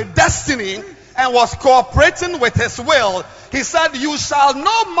cooperating with destiny and was cooperating with his will, he said, you shall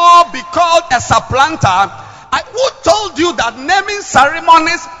no more be called a supplanter. Who told you that naming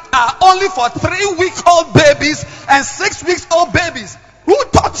ceremonies are only for 3-week-old babies and 6-week-old babies? Who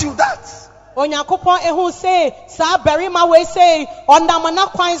taught you that? Onyankopon ehu say sa berima we say onamana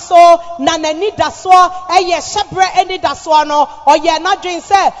kwan so na nani daso eye hyebre eni daso no oye na dwen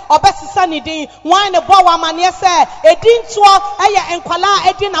say obesisa ni din wan ne bo wa mane say edin tuo eye enkwala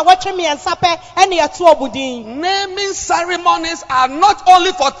edi na wotwe miensa pe ene yeto obudin. Naming ceremonies are not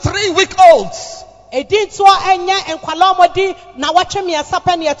only for 3-week-olds. Naming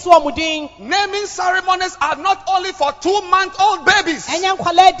ceremonies are not only for 2-month-old babies.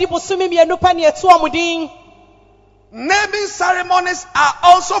 Naming ceremonies are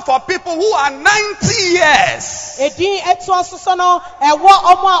also for people who are 90 years.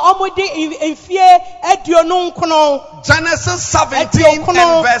 Genesis 17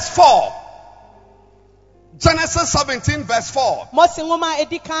 and verse 4. Genesis 17 verse 4.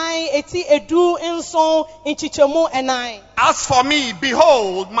 As for me,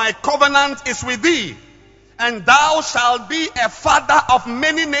 behold, my covenant is with thee, and thou shalt be a father of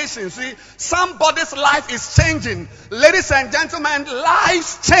many nations. See, somebody's life is changing. Ladies and gentlemen,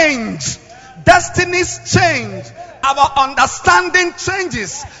 lives change. Destinies change. Our understanding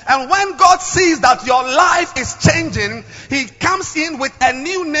changes. And when God sees that your life is changing, He comes in with a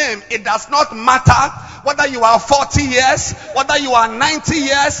new name. It does not matter whether you are 40 years, whether you are 90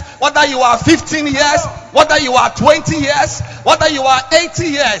 years, whether you are 15 years, whether you are 20 years, whether you are 80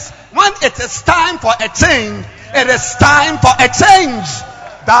 years. When it is time for a change, it is time for a change.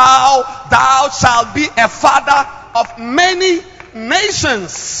 Thou shalt be a father of many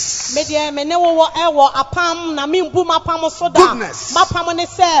nations. Goodness.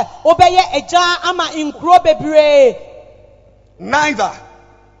 Neither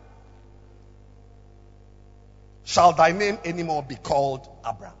shall thy name anymore be called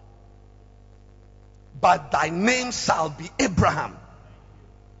Abraham, but thy name shall be Abraham.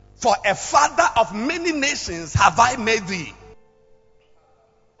 For a father of many nations have I made thee,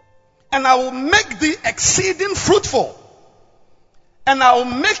 and I will make thee exceeding fruitful, and I will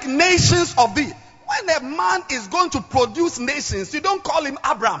make nations of thee. When a man is going to produce nations, you don't call him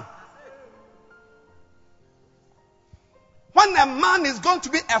Abraham. When a man is going to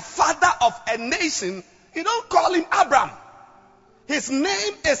be a father of a nation, you don't call him Abraham. His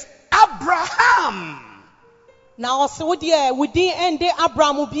name is Abraham. Now, so within end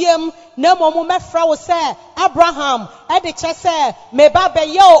Abraham ubiem no momu mefra wo say Abraham e de che say me ba be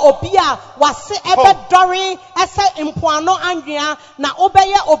ye obia wase ebe dori ese impoano anwea na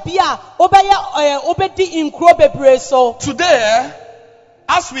obeye obia obedi inkro bebre so. Today,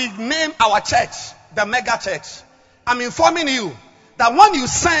 as we name our church the mega church, I'm informing you that when you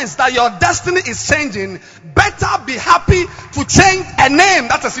sense that your destiny is changing, better be happy to change a name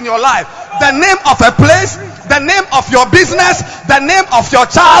that is in your life. The name of a place, the name of your business, the name of your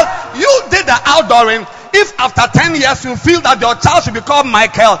child. You did the outdooring. If after 10 years you feel that your child should be called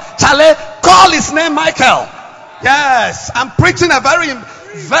Michael, Charlie, call his name Michael. Yes, I'm preaching a very,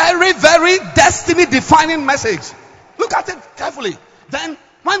 very, very destiny defining message. Look at it carefully. Then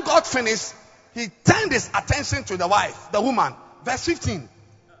when God finished, He turned his attention to the wife, the woman. Verse 15.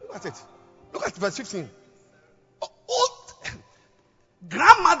 Look at it. Look at verse 15. Old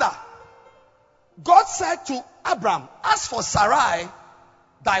grandmother. God said to Abraham, as for Sarai,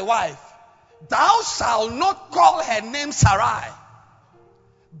 thy wife, thou shalt not call her name Sarai,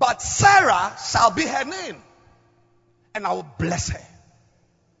 but Sarah shall be her name. And I will bless her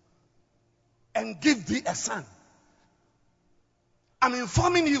and give thee a son. I'm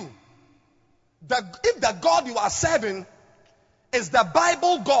informing you that if the God you are serving is the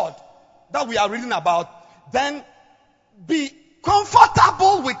Bible God that we are reading about, then be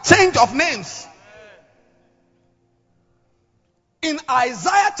comfortable with change of names. In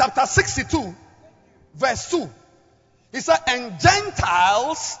Isaiah chapter 62 verse 2, he said, and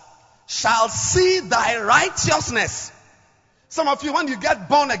Gentiles shall see thy righteousness. Some of you, when you get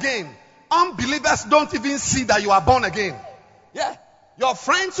born again, unbelievers don't even see that you are born again. Yeah, your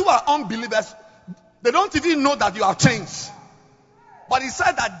friends who are unbelievers, they don't even know that you have changed. But he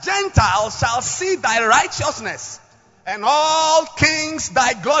said that Gentiles shall see thy righteousness, and all kings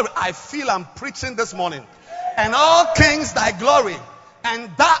thy glory. I feel I'm preaching this morning. And all kings thy glory. And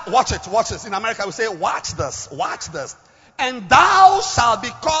that, watch it. In America we say, watch this. And thou shalt be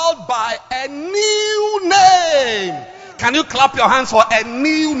called by a new name. Can you clap your hands for a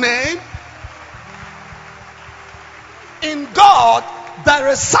new name? In God, there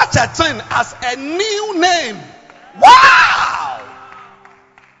is such a thing as a new name. Wow!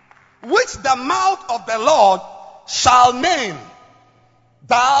 which the mouth of the Lord shall name.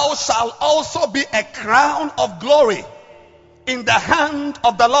 Thou shalt also be a crown of glory in the hand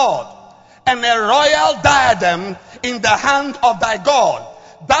of the Lord, and a royal diadem in the hand of thy God.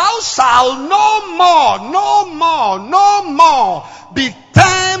 Thou shalt no more be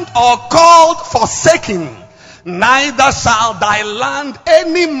termed or called forsaken, neither shall thy land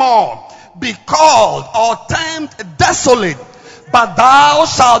any more be called or termed desolate, but thou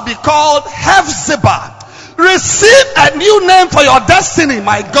shalt be called Hephzibah. Receive a new name for your destiny,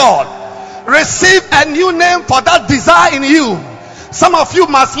 my God. Receive a new name for that desire in you. Some of you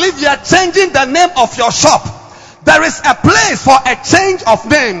must leave here changing the name of your shop. There is a place for a change of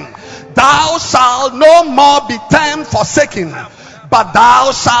name. Thou shalt no more be termed forsaken, but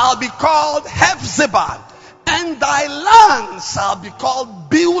thou shalt be called Hephzibah, and thy land shall be called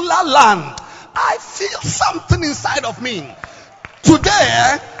Beulah land. I feel something inside of me.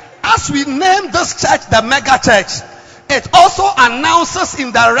 Today, as we name this church the mega church, it also announces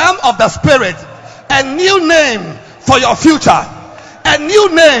in the realm of the spirit a new name for your future, a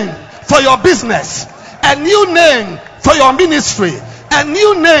new name for your business, a new name for your ministry, a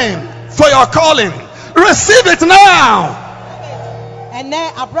new name for your calling. Receive it now. And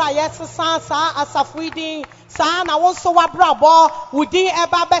then abra yes sa asafwidi sa na wonso wabrabo wudi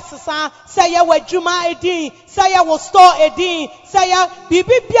eba besesa say ya wadwuma edin say ya wo store edin say ya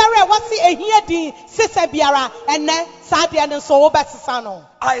bibi biara wasi ehia din sese biara enne sa de ne so wo besesa no.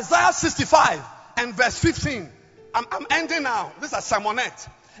 Isaiah 65 and verse 15. I'm ending now. This is a sermonette.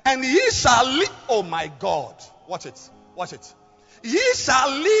 And ye shall leave. Oh my God. Watch it. Watch it. Ye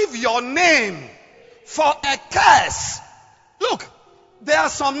shall leave your name for a curse. Look, there are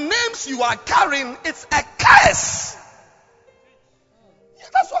some names you are carrying. It's a curse. Yeah,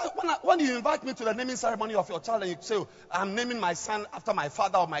 that's why when you invite me to the naming ceremony of your child and you say, I'm naming my son after my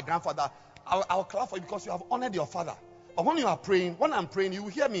father or my grandfather, I'll clap for you because you have honored your father. But when you are praying, when I'm praying, you will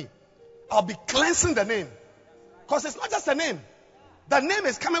hear me. I'll be cleansing the name. Because it's not just a name. The name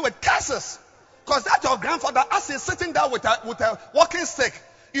is coming with curses. Because that's your grandfather, as he's sitting there with a walking stick.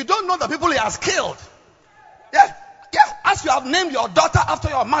 You don't know the people he has killed. Yeah. As you have named your daughter after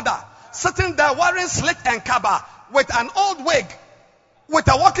your mother, sitting there wearing slick and kaba with an old wig, with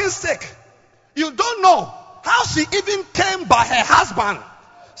a walking stick. You don't know how she even came by her husband.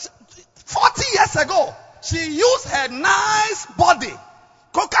 40 years ago, she used her nice body,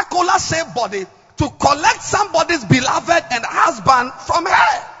 Coca-Cola shaped body, to collect somebody's beloved and husband from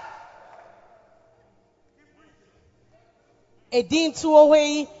her. Edin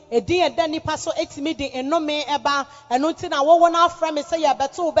tuowe edin edani paso etimi de enome eba eno nti na wo na afra me say ya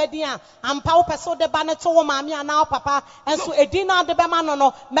beto obedin a ampa wo peso de ba ne to wo maami ana papa enso edin na de be ma no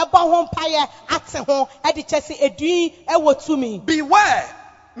no mebo ho mpaye ate ho e de chese edin e wotumi. Beware.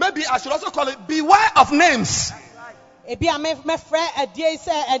 Maybe I should also call it beware of names. Ebi a me frɛ adie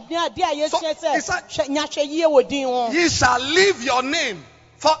sɛ adie a yesu sɛ nyahwɛ yie wodin ho. Ye shall leave your name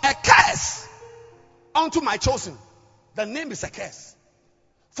for a curse unto my chosen. The name is a curse.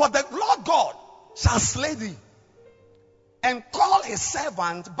 For the Lord God shall slay thee and call his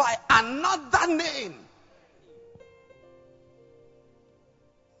servant by another name,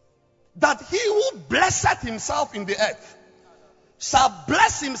 that he who blesseth himself in the earth shall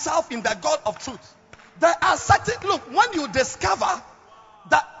bless himself in the God of truth. There are certain, look, when you discover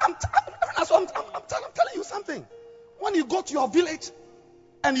that, I'm telling you something. When you go to your village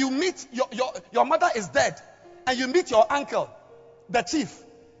and you meet your mother is dead, and you meet your uncle, the chief,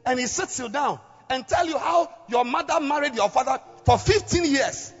 and he sits you down and tell you how your mother married your father for 15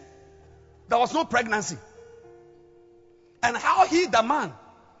 years. There was no pregnancy. And how he, the man,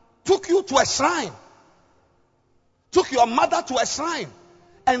 took you to a shrine, took your mother to a shrine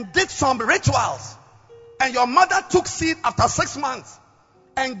and did some rituals. And your mother took seed after 6 months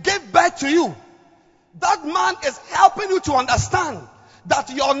and gave birth to you. That man is helping you to understand that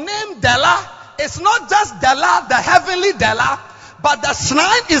your name, Dela, it's not just Dela, the heavenly Dela, but the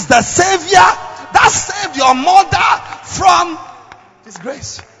shrine is the Savior that saved your mother from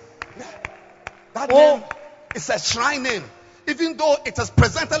disgrace. Yeah. That name is a shrine name. Even though it is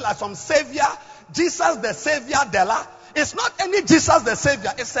presented like some Savior, Jesus the Savior Dela, it's not any Jesus the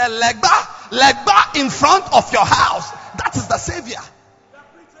Savior. It's a legba in front of your house. That is the Savior.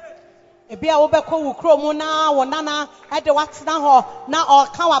 ebi a wobɛkɔ wo kurom na wo nana ɛde watena hɔ na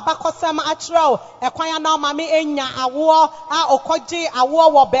ɔka wabakɔsɛm akyerɛ wo ɛkwan na ɔma me enya awoɔ a ɔkɔgye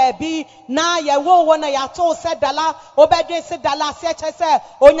awoɔ wɔ baabi na yɛwo wo na yɛato sɛ dala wobɛdwe sɛ dala ase kyerɛ sɛ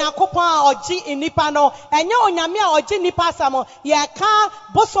onyankopɔn a ɔgye nnipa no ɛnyɛ onyame a ɔgye nnipa asɛm yɛka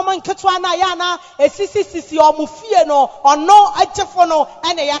bosom nketewa na yɛ na esisisisi ɔmo fie no ɔno agyefo no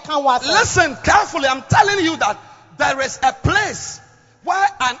ɛna yɛka wo asɛm. Listen carefully. I'm telling you that there is a place where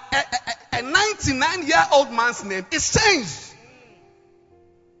a 99-year-old man's name is changed.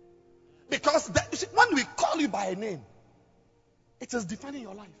 Because you see, when we call you by a name, it is defining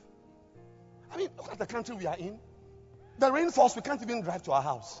your life. I mean, look at the country we are in. The rainfalls, we can't even drive to our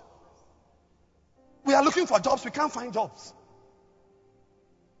house. We are looking for jobs, we can't find jobs.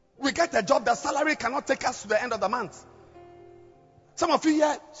 We get a job, the salary cannot take us to the end of the month. Some of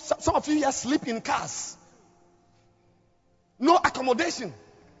you here sleep in cars. No accommodation.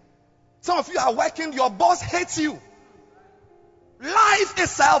 Some of you are working, your boss hates you. Life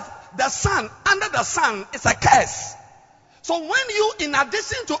itself, the sun, under the sun, is a curse. So when you, in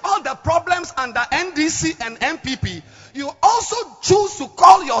addition to all the problems under NDC and MPP, you also choose to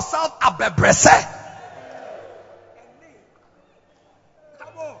call yourself Abebrese.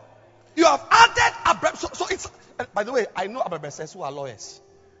 You have added Abebrese. So it's, by the way, I know Abebreses who are lawyers.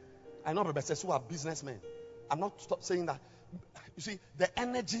 I know Abebreses who are businessmen. I'm not saying that. You see, the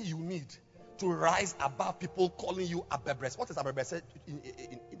energy you need to rise above people calling you Abebres. What is Abebres in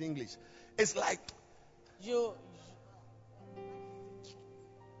English? It's like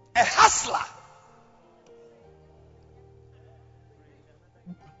a hustler.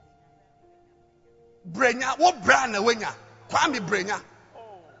 Brenya, what brand wenya? Kwame Brenya.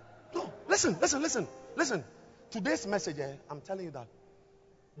 No, listen. Today's message, I'm telling you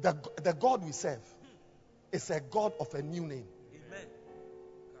that the God we serve is a God of a new name.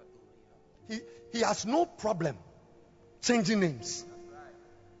 He has no problem changing names.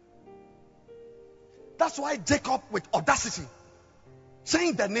 That's why Jacob, with audacity,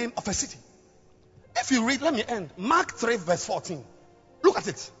 changed the name of a city. If you read, let me end. Mark 3 verse 14. Look at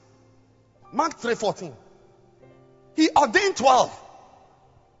it. Mark 3:14. He ordained 12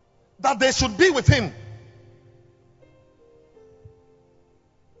 that they should be with him,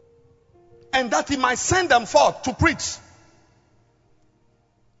 and that he might send them forth to preach.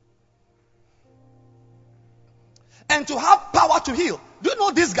 And to have power to heal. Do you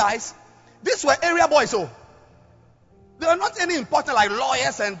know these guys? These were area boys. Oh, they were not any important like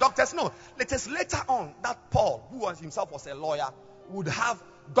lawyers and doctors. No, it is later on that Paul, who himself was a lawyer, would have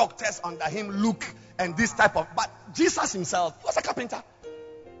doctors under him, Luke, and this type of. But Jesus himself was a carpenter.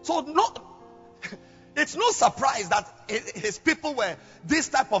 So no, it's no surprise that his people were this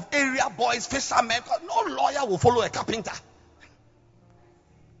type of area boys, fishermen. No lawyer will follow a carpenter.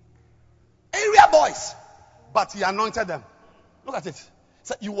 Area boys. But he anointed them. Look at it.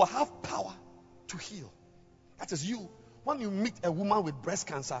 So you will have power to heal. That is you. When you meet a woman with breast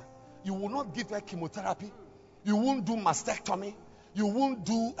cancer, you will not give her chemotherapy. You won't do mastectomy. You won't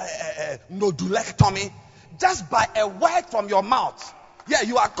do nodulectomy. Just by a word from your mouth. Yeah,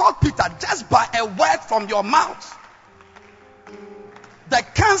 you are called Peter. Just by a word from your mouth, the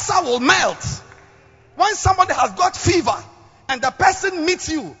cancer will melt. When somebody has got fever and the person meets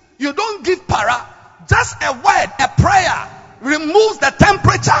you, you don't give para. Just a word, a prayer removes the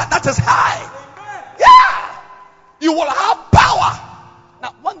temperature that is high. Yeah, you will have power.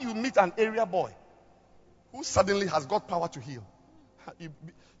 Now, when you meet an area boy who suddenly has got power to heal,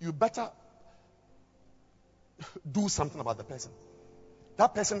 you better do something about the person.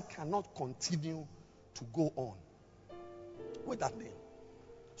 That person cannot continue to go on with that name.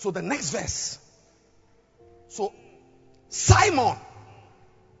 So the next verse. So Simon,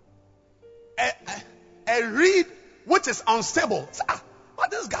 a reed which is unstable.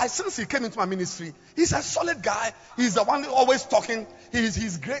 But this guy, since he came into my ministry, he's a solid guy. He's the one always talking.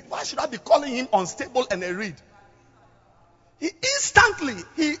 He's great. Why should I be calling him unstable and a reed? He instantly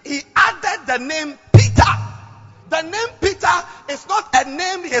added the name Peter. The name Peter is not a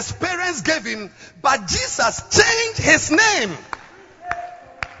name his parents gave him, but Jesus changed his name.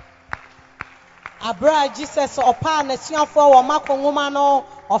 Abra Jesus opa na siafo wo makonguma no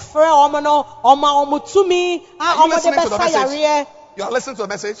ofre omo no oma omutumi a omo de besayare. You are listening to the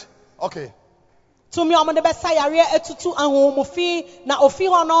message? Okay. Tumi omo de besayare etutu ahomufi na ofi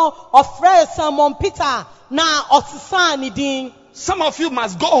ho no ofre Simon Peter na osisa ni din. Some of you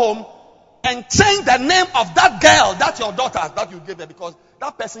must go home and change the name of that girl, that your daughter that you gave her, because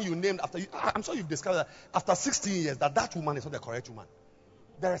that person you named after you, I'm sure you've discovered that after 16 years that woman is not the correct woman.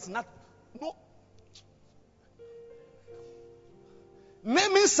 There is no.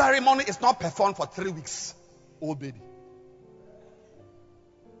 Naming ceremony is not performed for 3 weeks. Old baby.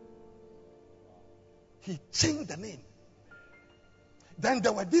 He changed the name. Then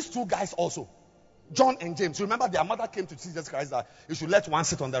there were these two guys also, John and James. You remember their mother came to Jesus Christ that you should let one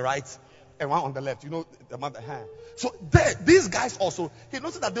sit on the right and one on the left. You know, the mother. So these guys also, he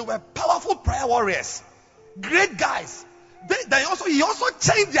noticed that they were powerful prayer warriors, great guys. He also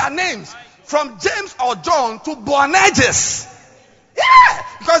changed their names from James or John to Boanerges. Yeah,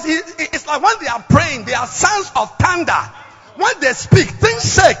 because it's like when they are praying, they are sons of thunder. When they speak,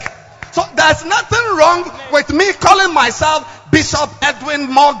 things shake. So there's nothing wrong with me calling myself Bishop Edwin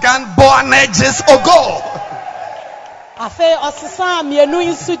Morgan Boanerges Ogo. Afe osisa mienu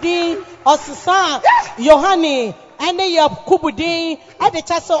yisudi osisa Yohani ene ya kubudi ade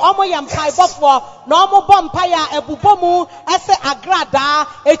chaso omo ya mpai bofo na omo bom mpai ya ebubomu ese agrada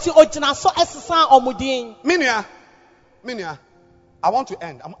eti ogina so esisa omudin. Minia, I want to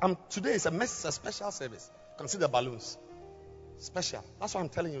end. Today is a special service. Consider balloons. Special. That's why I'm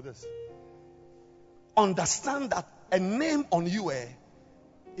telling you this. Understand that a name on you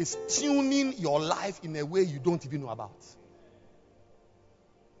is tuning your life in a way you don't even know about.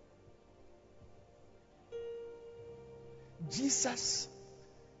 Jesus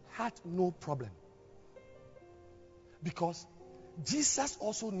had no problem. Because Jesus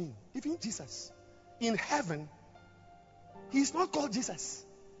also knew, even Jesus, in heaven, he's not called Jesus.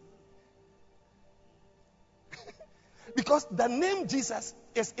 Because the name Jesus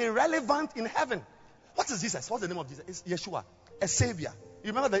is irrelevant in heaven. What is Jesus? What's the name of Jesus? It's Yeshua, a savior.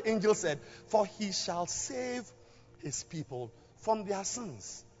 You remember the angel said, for he shall save his people from their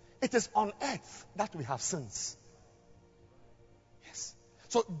sins. It is on earth that we have sins. Yes.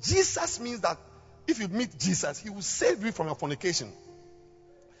 So Jesus means that if you meet Jesus, he will save you from your fornication.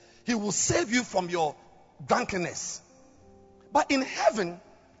 He will save you from your drunkenness. But in heaven,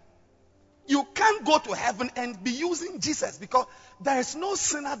 you can't go to heaven and be using Jesus because there is no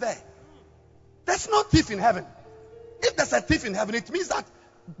sinner there. There's no thief in heaven. If there's a thief in heaven, it means that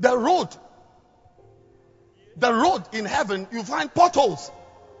the road in heaven, you find potholes.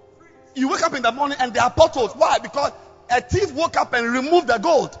 You wake up in the morning and there are potholes. Why? Because a thief woke up and removed the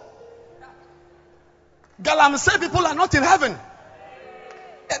gold. Galamsey people are not in heaven.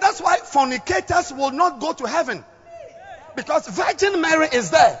 And that's why fornicators will not go to heaven. Because Virgin Mary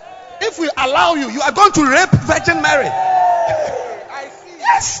is there. If we allow you, you are going to rape Virgin Mary. I see.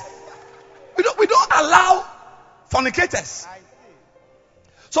 Yes. We don't allow fornicators.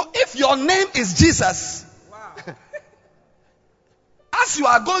 So if your name is Jesus, as you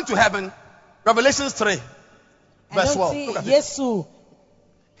are going to heaven, Revelation 3, verse 12. Look at it.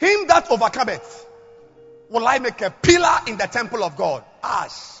 Him that overcometh will I make a pillar in the temple of God.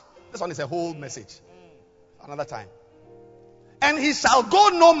 Ash. This one is a whole message. Another time. And he shall go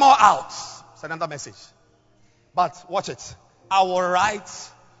no more out. It's another message. But watch it. I will write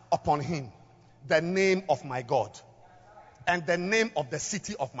upon him the name of my God and the name of the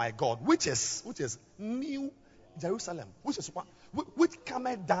city of my God, which is New Jerusalem, which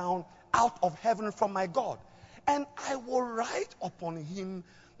cometh down out of heaven from my God. And I will write upon him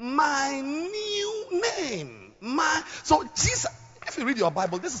my new name. So Jesus, if you read your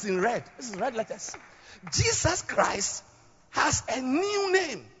Bible, this is in red. This is red letters. Jesus Christ has a new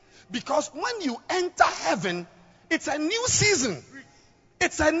name. Because when you enter heaven, it's a new season.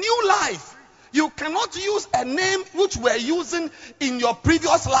 It's a new life. You cannot use a name which we're using in your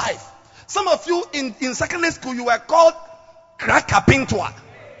previous life. Some of you in secondary school, you were called Krakapintua.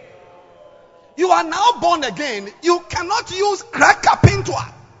 You are now born again. You cannot use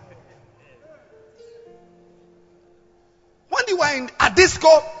Krakapintua. When you were in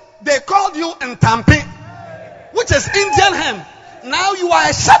Adisco, they called you Ntampi, which is Indian hymn. Now you are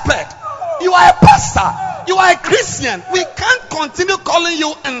a shepherd. You are a pastor. You are a Christian. We can't continue calling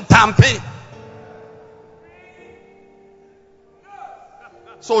you Ntampi.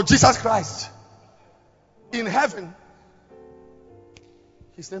 So Jesus Christ in heaven,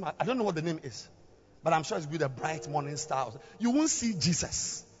 his name, I don't know what the name is, but I'm sure it's with a bright morning star. You won't see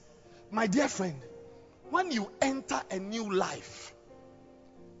Jesus. My dear friend, when you enter a new life,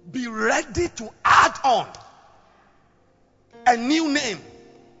 be ready to add on a new name.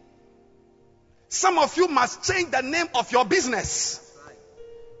 Some of you must change the name of your business.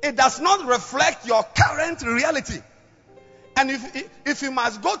 It does not reflect your current reality. And if you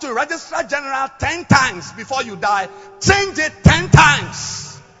must go to Registrar General 10 times before you die, change it 10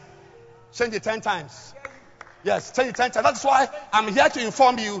 times. Change it 10 times. Yes, change it 10 times. That's why I'm here to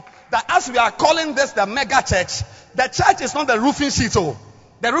inform you that as we are calling this the mega church, the church is not the roofing sheet.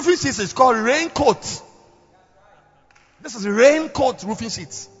 The roofing sheet is called raincoat. This is raincoat roofing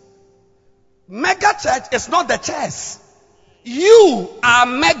sheets. Mega church is not the church. You are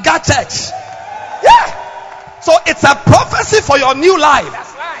mega church. Yeah. So it's a prophecy for your new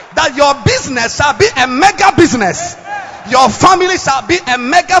life. That your business shall be a mega business. Your family shall be a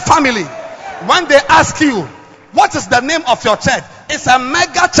mega family. When they ask you, what is the name of your church? It's a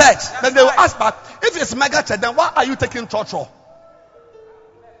mega church. Then they will ask back, if it's mega church, then why are you taking torture?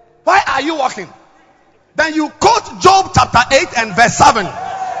 Why are you walking? Then you quote Job chapter 8 and verse 7.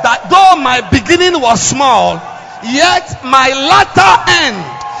 That though my beginning was small, yet my latter end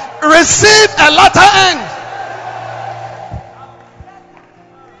received a latter end.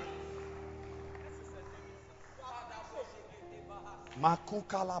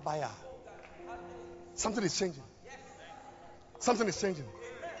 Makukalabaya. Something is changing. Something is changing.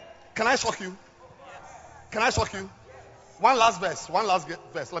 Can I shock you? Can I shock you? One last verse. One last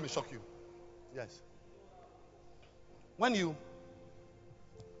verse. Let me shock you. Yes.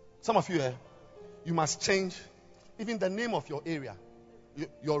 Some of you here, you must change even the name of your area,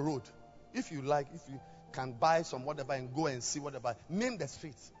 your road. If you like, if you can buy some whatever and go and see whatever, name the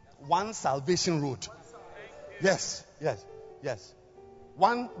street. One Salvation Road. Yes.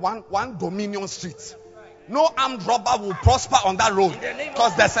 One Dominion Street. No armed robber will prosper on that road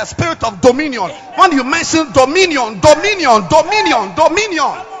because there's a spirit of dominion. When you mention dominion.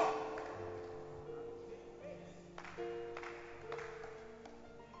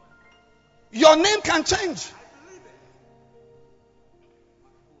 Your name can change.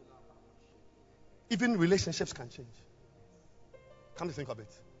 Even relationships can change. Come to think of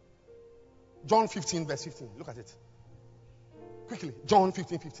it. John 15 verse 15. Look at it. Quickly. John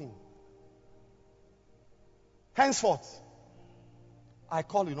 15:15. Henceforth, I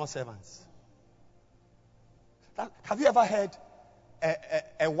call you not servants. Have you ever heard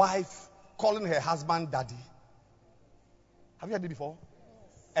a wife calling her husband daddy? Have you heard it before?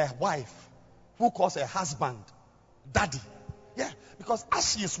 A wife who calls her husband daddy. Yeah, because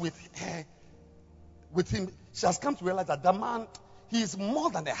as she is with him, she has come to realize that the man, he is more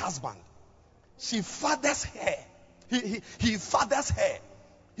than a husband. She fathers her. He fathers her.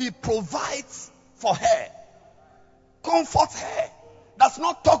 He provides for her. Comforts her. Does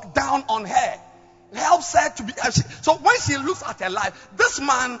not talk down on her. Helps her to be. So when she looks at her life, this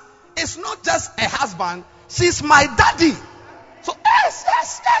man is not just a husband. She's my daddy. So yes.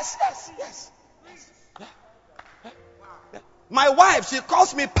 My wife, she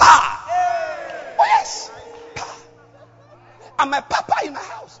calls me Pa. Oh yes, Pa. I'm a papa in the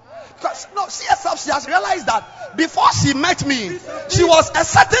house. Because no, she herself, she has realized that before she met me, she was a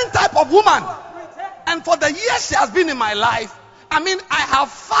certain type of woman. And for the years she has been in my life, I have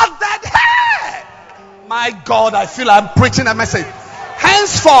fathered her. My God, I feel I'm preaching a message.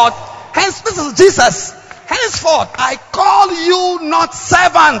 Henceforth, this is Jesus. Henceforth, I call you not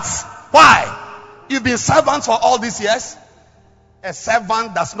servants. Why? You've been servants for all these years. A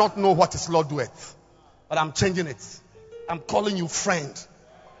servant does not know what his Lord doeth. But I'm changing it. I'm calling you friend.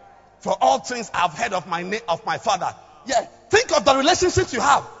 For all things I've heard of my Father. Yeah, think of the relationships you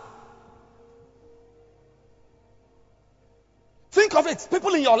have. Think of it.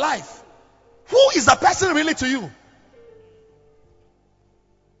 People in your life. Who is the person really to you?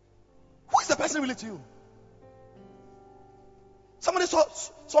 Who is the person really to you? Somebody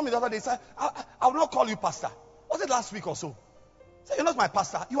saw me the other day. Said, I will not call you pastor. Was it last week or so? Said, you're not my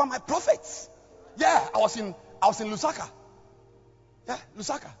pastor. You are my prophet. Yeah, I was in Lusaka. Yeah,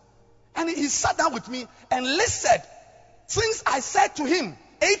 Lusaka. And he sat down with me and listed things I said to him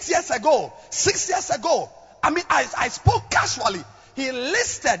 8 years ago, 6 years ago. I spoke casually. He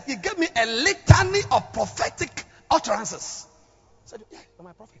gave me a litany of prophetic utterances. I said, yeah, you're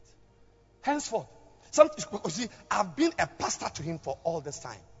my prophet. Henceforth. I've been a pastor to him for all this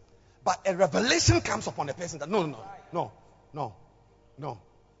time. But a revelation comes upon a person that, no.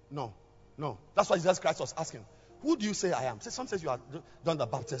 That's why Jesus Christ was asking, who do you say I am? Some says you are John the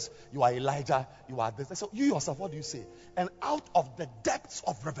Baptist, you are Elijah, you are this. So you yourself, what do you say? And out of the depths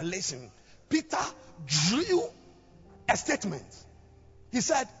of revelation, Peter drew a statement. He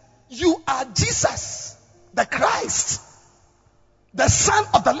said, you are Jesus, the Christ, the Son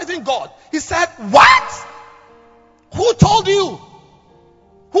of the living God. He said, what? Who told you?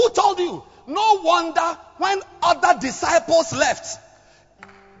 Who told you? No wonder when other disciples left,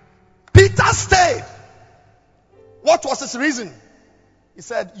 Peter stayed. What was his reason? He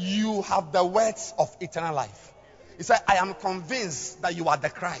said, you have the words of eternal life. He said, I am convinced that you are the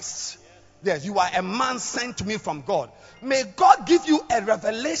Christ. Yes, you are a man sent to me from God. May God give you a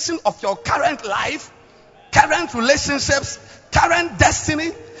revelation of your current life, current relationships, current destiny,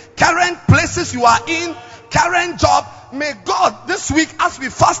 current places you are in, current job. may God this week, as we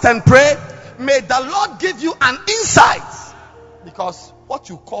fast and pray, may the Lord give you an insight. Because what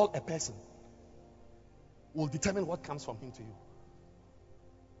you call a person will determine what comes from him to you.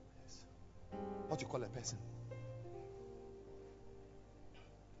 Yes. What you call a person.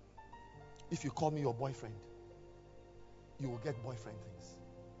 If you call me your boyfriend, you will get boyfriend things.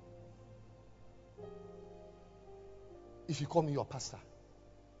 If you call me your pastor,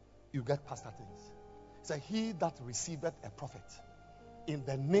 you get pastor things. It's like he that receiveth a prophet in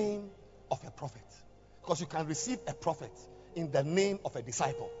the name of a prophet. Because you can receive a prophet in the name of a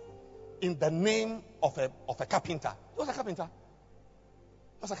disciple, in the name of a carpenter. He was a carpenter.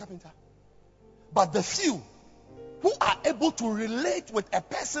 He was a carpenter. But the few who are able to relate with a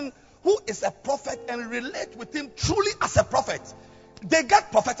person who is a prophet and relate with him truly as a prophet, they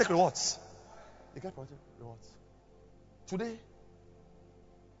get prophetic rewards. They get prophetic rewards. Today,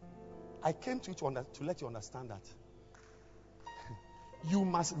 I came to you to let you understand that you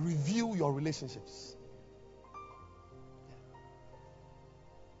must review your relationships.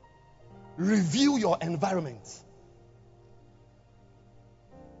 Review your environment.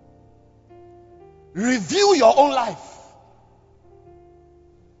 Review your own life.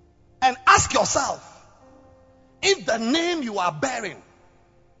 And ask yourself if the name you are bearing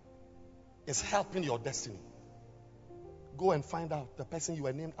is helping your destiny. Go and find out the person you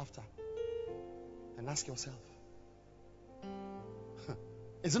were named after. And ask yourself,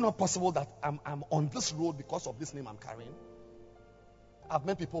 is it not possible that I'm on this road because of this name I'm carrying? I've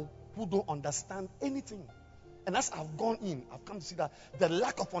met people who don't understand anything. And as I've gone in, I've come to see that the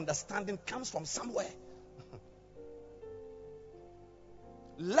lack of understanding comes from somewhere.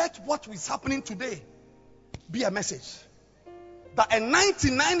 Let what is happening today be a message. That a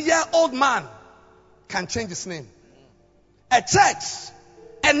 99-year-old man can change his name. A church,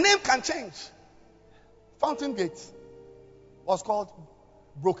 a name can change. Fountain Gate was called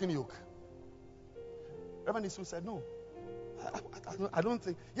Broken Yoke. Reverend Isu said, no. I don't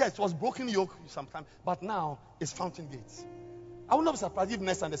think. Yes, it was Broken Yoke sometime, but now it's Fountain Gates. I would not be surprised if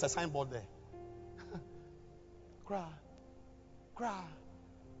next time there's a signboard there. Cry. Cry.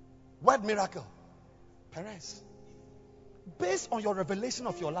 Word miracle. Perez. Based on your revelation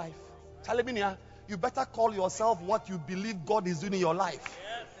of your life, Talibinia, you better call yourself what you believe God is doing in your life.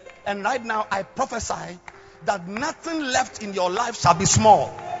 And right now, I prophesy that nothing left in your life shall be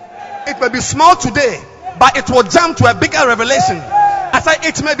small. It may be small today, but it will jump to a bigger revelation. I say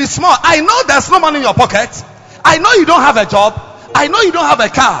it may be small. I know there's no money in your pocket. I know you don't have a job. I know you don't have a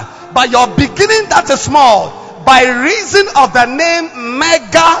car. But you're beginning that is small. By reason of the name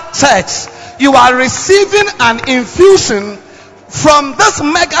Mega Church, you are receiving an infusion from this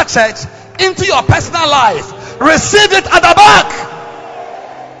mega church into your personal life. Receive it at the back.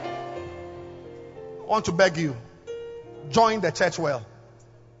 I want to beg you, join the church well.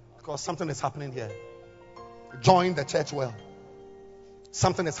 Because something is happening here. Join the church well.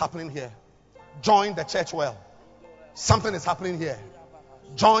 Something is happening here. Join the church well. Something is happening here.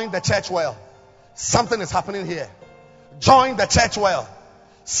 Join the church well. Something is happening here. Join the church well.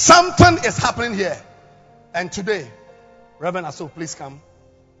 Something is happening here. And today, Reverend Aso, please come.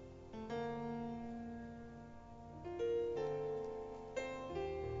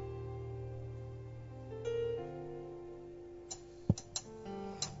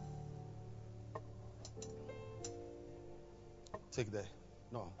 Take there.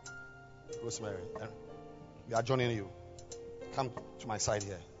 No. Rosemary. We are joining you. Come to my side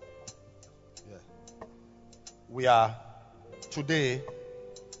here. Yeah. We are today,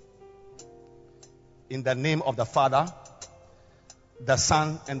 in the name of the Father, the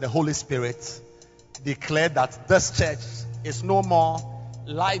Son, and the Holy Spirit, declare that this church is no more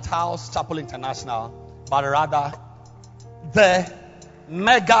Lighthouse Chapel International, but rather the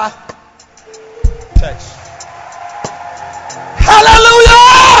Mega Church.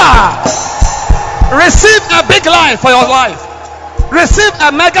 Hallelujah! Receive a big life for your life. Receive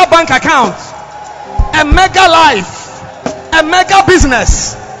a mega bank account, a mega life, a mega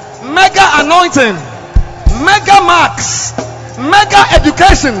business, mega anointing, mega marks, mega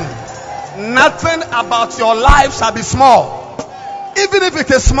education. Nothing about your life shall be small. Even if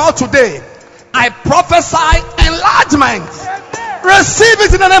it is small today, I prophesy enlargement. Receive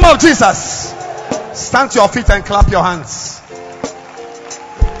it in the name of Jesus. Stand to your feet and clap your hands.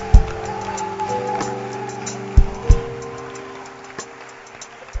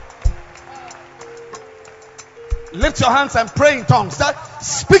 Lift your hands and pray in tongues.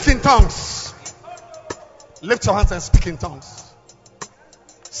 Speak in tongues. Lift your hands and speak in tongues.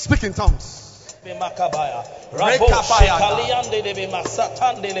 Speak in tongues. Makabaya. Rekabaya. Kaliande de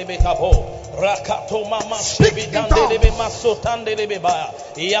Masatande de Bekabo. Rakato Mama Shibidande de Masotande de Bebaya.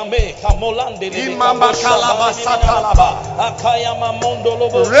 Yame Kamolande de Imama Kalabasatalaba. Akaya Mamondo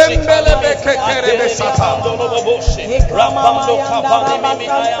Lobo. Rembele Beketere Satala. Rapando Kabani Mimi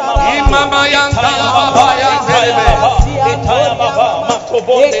Ayama. Imama Yantalaba Yantelebe. Itaya Baba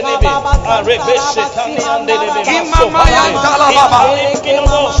Makobonde Nebe. Arebeshe Taniande de Imama Yantalaba.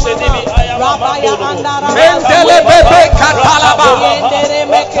 Kinoboshe Nebe Ayama Mandolo. Mendele Bebe Katalaba.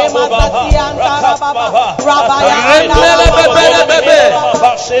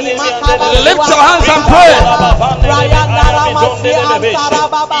 Lift your hands and pray.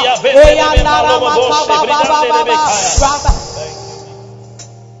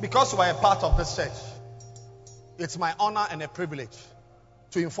 Because you are a part of this church, it's my honor and a privilege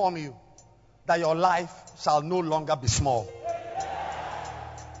to inform you that your life shall no longer be small.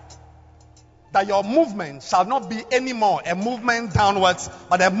 That your movement shall not be anymore a movement downwards,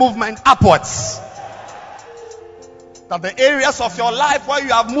 but a movement upwards. That the areas of your life where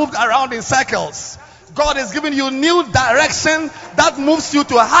you have moved around in circles, God is giving you new direction that moves you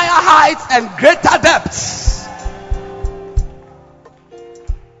to higher heights and greater depths.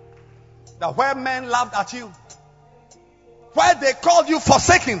 That where men laughed at you, where they called you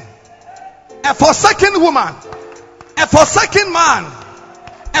forsaken, a forsaken woman, a forsaken man,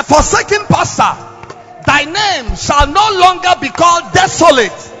 a forsaken pastor, thy name shall no longer be called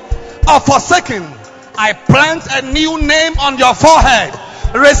desolate or forsaken. I plant a new name on your forehead.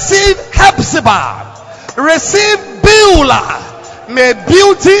 Receive Hephzibah. Receive Beulah. May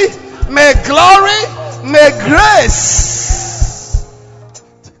beauty, may glory, may grace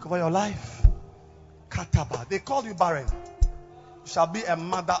take over your life. Kataba. They call you barren. You shall be a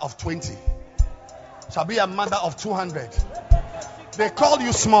mother of 20. Shall be a mother of 200. They call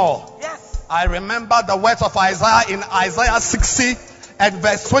you small. Yes. I remember the words of Isaiah in Isaiah 60 and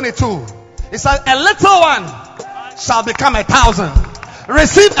verse 22. It says, a little one shall become 1,000.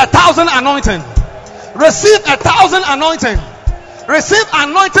 Receive 1,000 anointing. Receive 1,000 anointing. Receive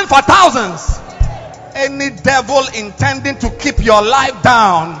anointing for thousands. Any devil intending to keep your life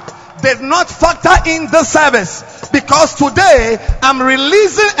down did not factor in the service, because today I'm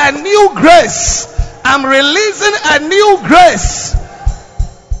releasing a new grace. I'm releasing a new grace.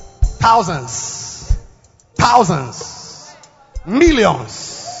 Thousands, thousands,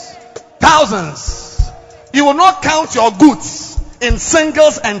 millions, thousands. You will not count your goods in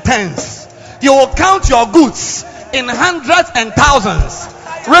singles and tens. You will count your goods in hundreds and thousands.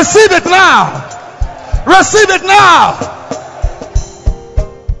 Receive it now. Receive it now.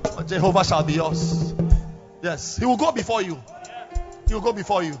 Jehovah shall be yours. Yes, he will go before you. He will go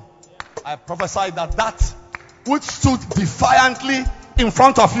before you. I prophesy that which stood defiantly in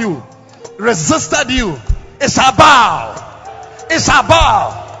front of you, resisted you, it shall bow. It shall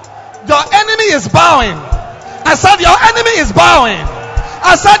bow. Your enemy is bowing. I said your enemy is bowing.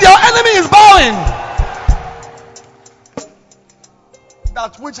 I said your enemy is bowing.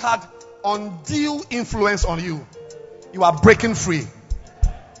 That which had undue influence on you, you are breaking free.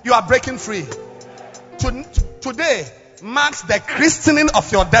 You are breaking free. Today marks the christening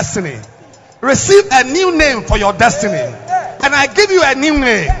of your destiny. Receive a new name for your destiny. And I give you a new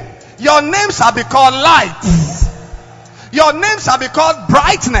name. Your name shall be called light. Your name shall be called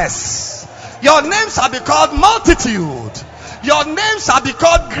brightness. Your name shall be called multitude. Your name shall be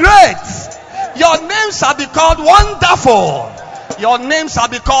called great. Your name shall be called wonderful. Your name shall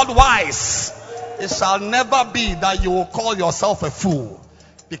be called wise. It shall never be that you will call yourself a fool,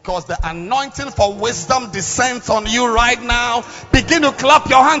 because the anointing for wisdom descends on you right now. Begin to clap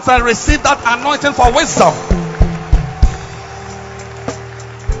your hands and receive that anointing for wisdom.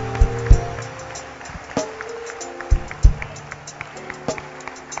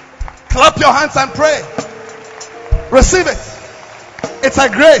 Clap your hands and pray. Receive it. It's a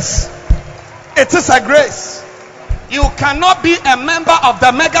grace. It is a grace. You cannot be a member of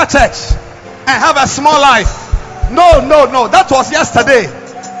the mega church and have a small life. No. That was yesterday.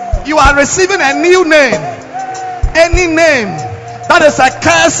 You are receiving a new name. Any name that is a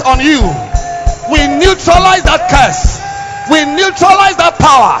curse on you, we neutralize that curse. We neutralize that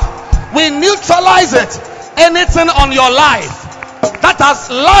power. We neutralize it. Anything on your life that has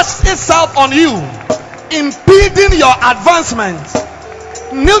lashed itself on you, impeding your advancement,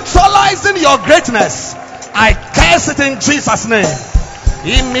 neutralizing your greatness, I curse it in Jesus' name.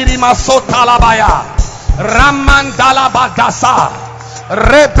 Imirimasotalabaya Ramandalabadasa.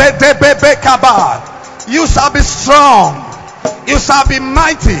 You shall be strong. You shall be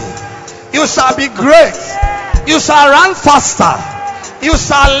mighty. You shall be great. You shall run faster. You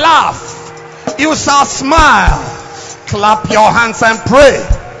shall laugh. You shall smile. Clap your hands and pray.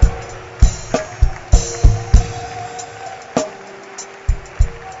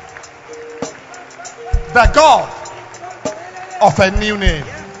 The God of a new name.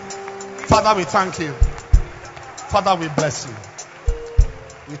 Father, we thank you. Father, we bless you.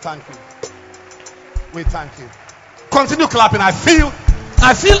 We thank you. We thank you. Continue clapping. I feel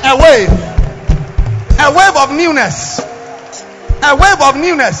a wave. A wave of newness. A wave of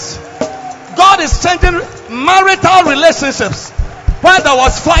newness. God is changing marital relationships. Where there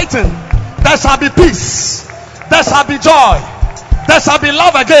was fighting, there shall be peace. There shall be joy. There shall be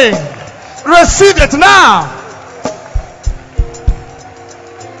love again. Receive it now.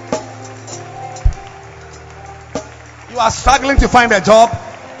 You are struggling to find a job.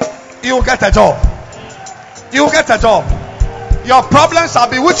 You will get a job. You will get a job. Your problem shall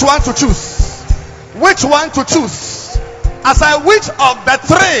be which one to choose. Which one to choose? I said, which of the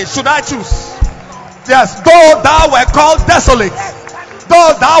three should I choose? Yes, though thou were called desolate,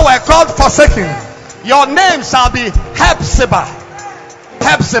 though thou were called forsaken, your name shall be Hephzibah.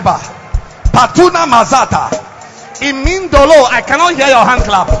 Hephzibah. Patuna Mazata. Imindolo. I cannot hear your hand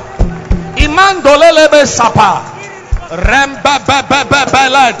clap. Imandolelebe Sapa. Remba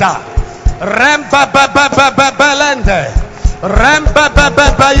Beleda. Remba Belende.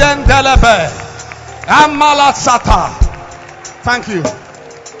 Remba Yendelebe. Amala Sata. Thank you.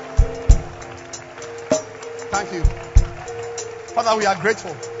 Thank you. Father, we are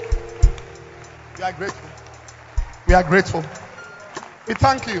grateful. We are grateful. We are grateful. We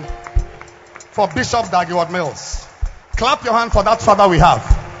thank you for Bishop Dag Heward-Mills. Clap your hand for that father we have.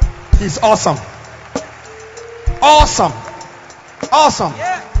 He's awesome. Awesome. Awesome.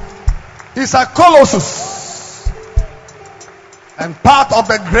 He's a colossus. And part of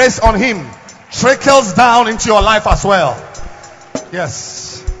the grace on him trickles down into your life as well.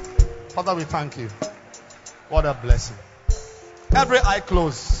 Yes. Father, we thank you. What a blessing. Every eye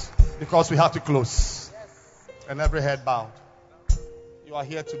closed because we have to close. And every head bowed. You are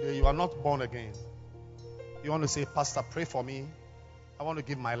here today. You are not born again. You want to say, Pastor, pray for me. I want to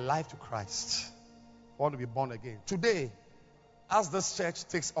give my life to Christ. I want to be born again. Today, as this church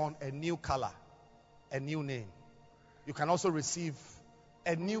takes on a new color, a new name, you can also receive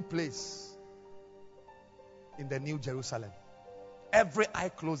a new place in the New Jerusalem. Every eye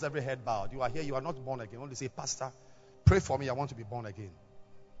closed, every head bowed. You are here, you are not born again. You want to say, Pastor, pray for me. I want to be born again.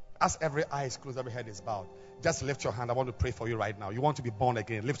 As every eye is closed, every head is bowed. Just lift your hand. I want to pray for you right now. You want to be born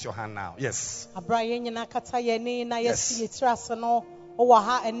again. Lift your hand now. Yes. Yes.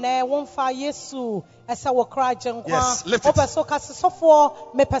 Yes, lift it.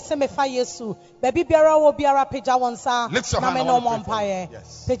 Lift your hand.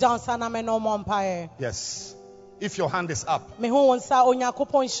 Yes. Yes. If your hand is up,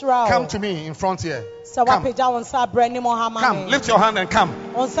 come to me in front here. Come. Lift your hand and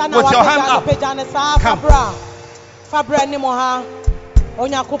come. With your hand up. Come.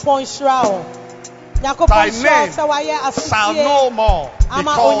 Thy name shall no more be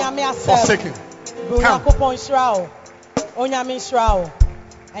called forsaken. Come.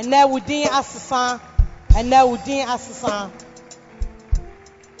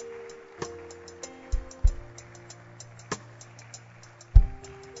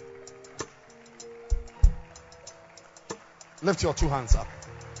 Lift your two hands up.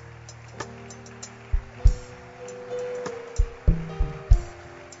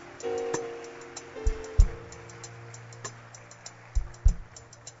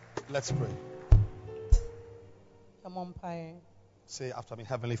 Let's pray. Come on, pray. Say after me,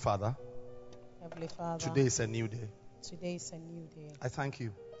 Heavenly Father. Heavenly Father. Today is a new day. Today is a new day. I thank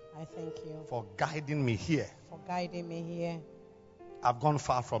you. I thank you for guiding me here. For guiding me here. I've gone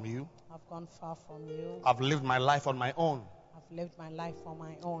far from you. I've gone far from you. I've lived my life on my own. I've lived my life on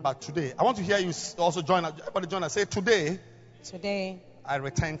my own. But today, I want to hear you also join us. Everybody join us. Say, today, I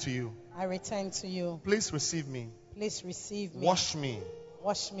return to you. I return to you. Please receive me. Please receive me. Wash me.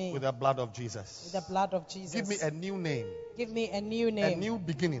 Wash me with the blood of Jesus. With the blood of Jesus. Give me a new name. Give me a new name. A new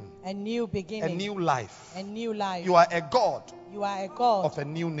beginning. A new beginning. A new life. A new life. You are a God. You are a God of a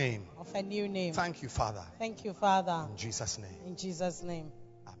new name. Of a new name. Thank you, Father. Thank you, Father. In Jesus' name. In Jesus' name.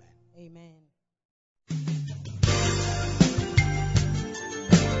 Amen. Amen.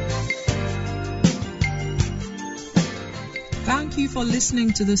 Thank you for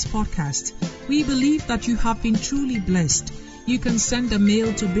listening to this podcast. We believe that you have been truly blessed. You can send a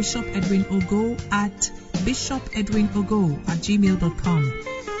mail to Bishop Edwin Ogo at bishopedwinogo@gmail.com.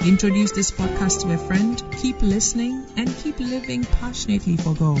 Introduce this podcast to a friend, keep listening, and keep living passionately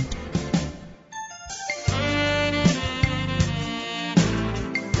for God.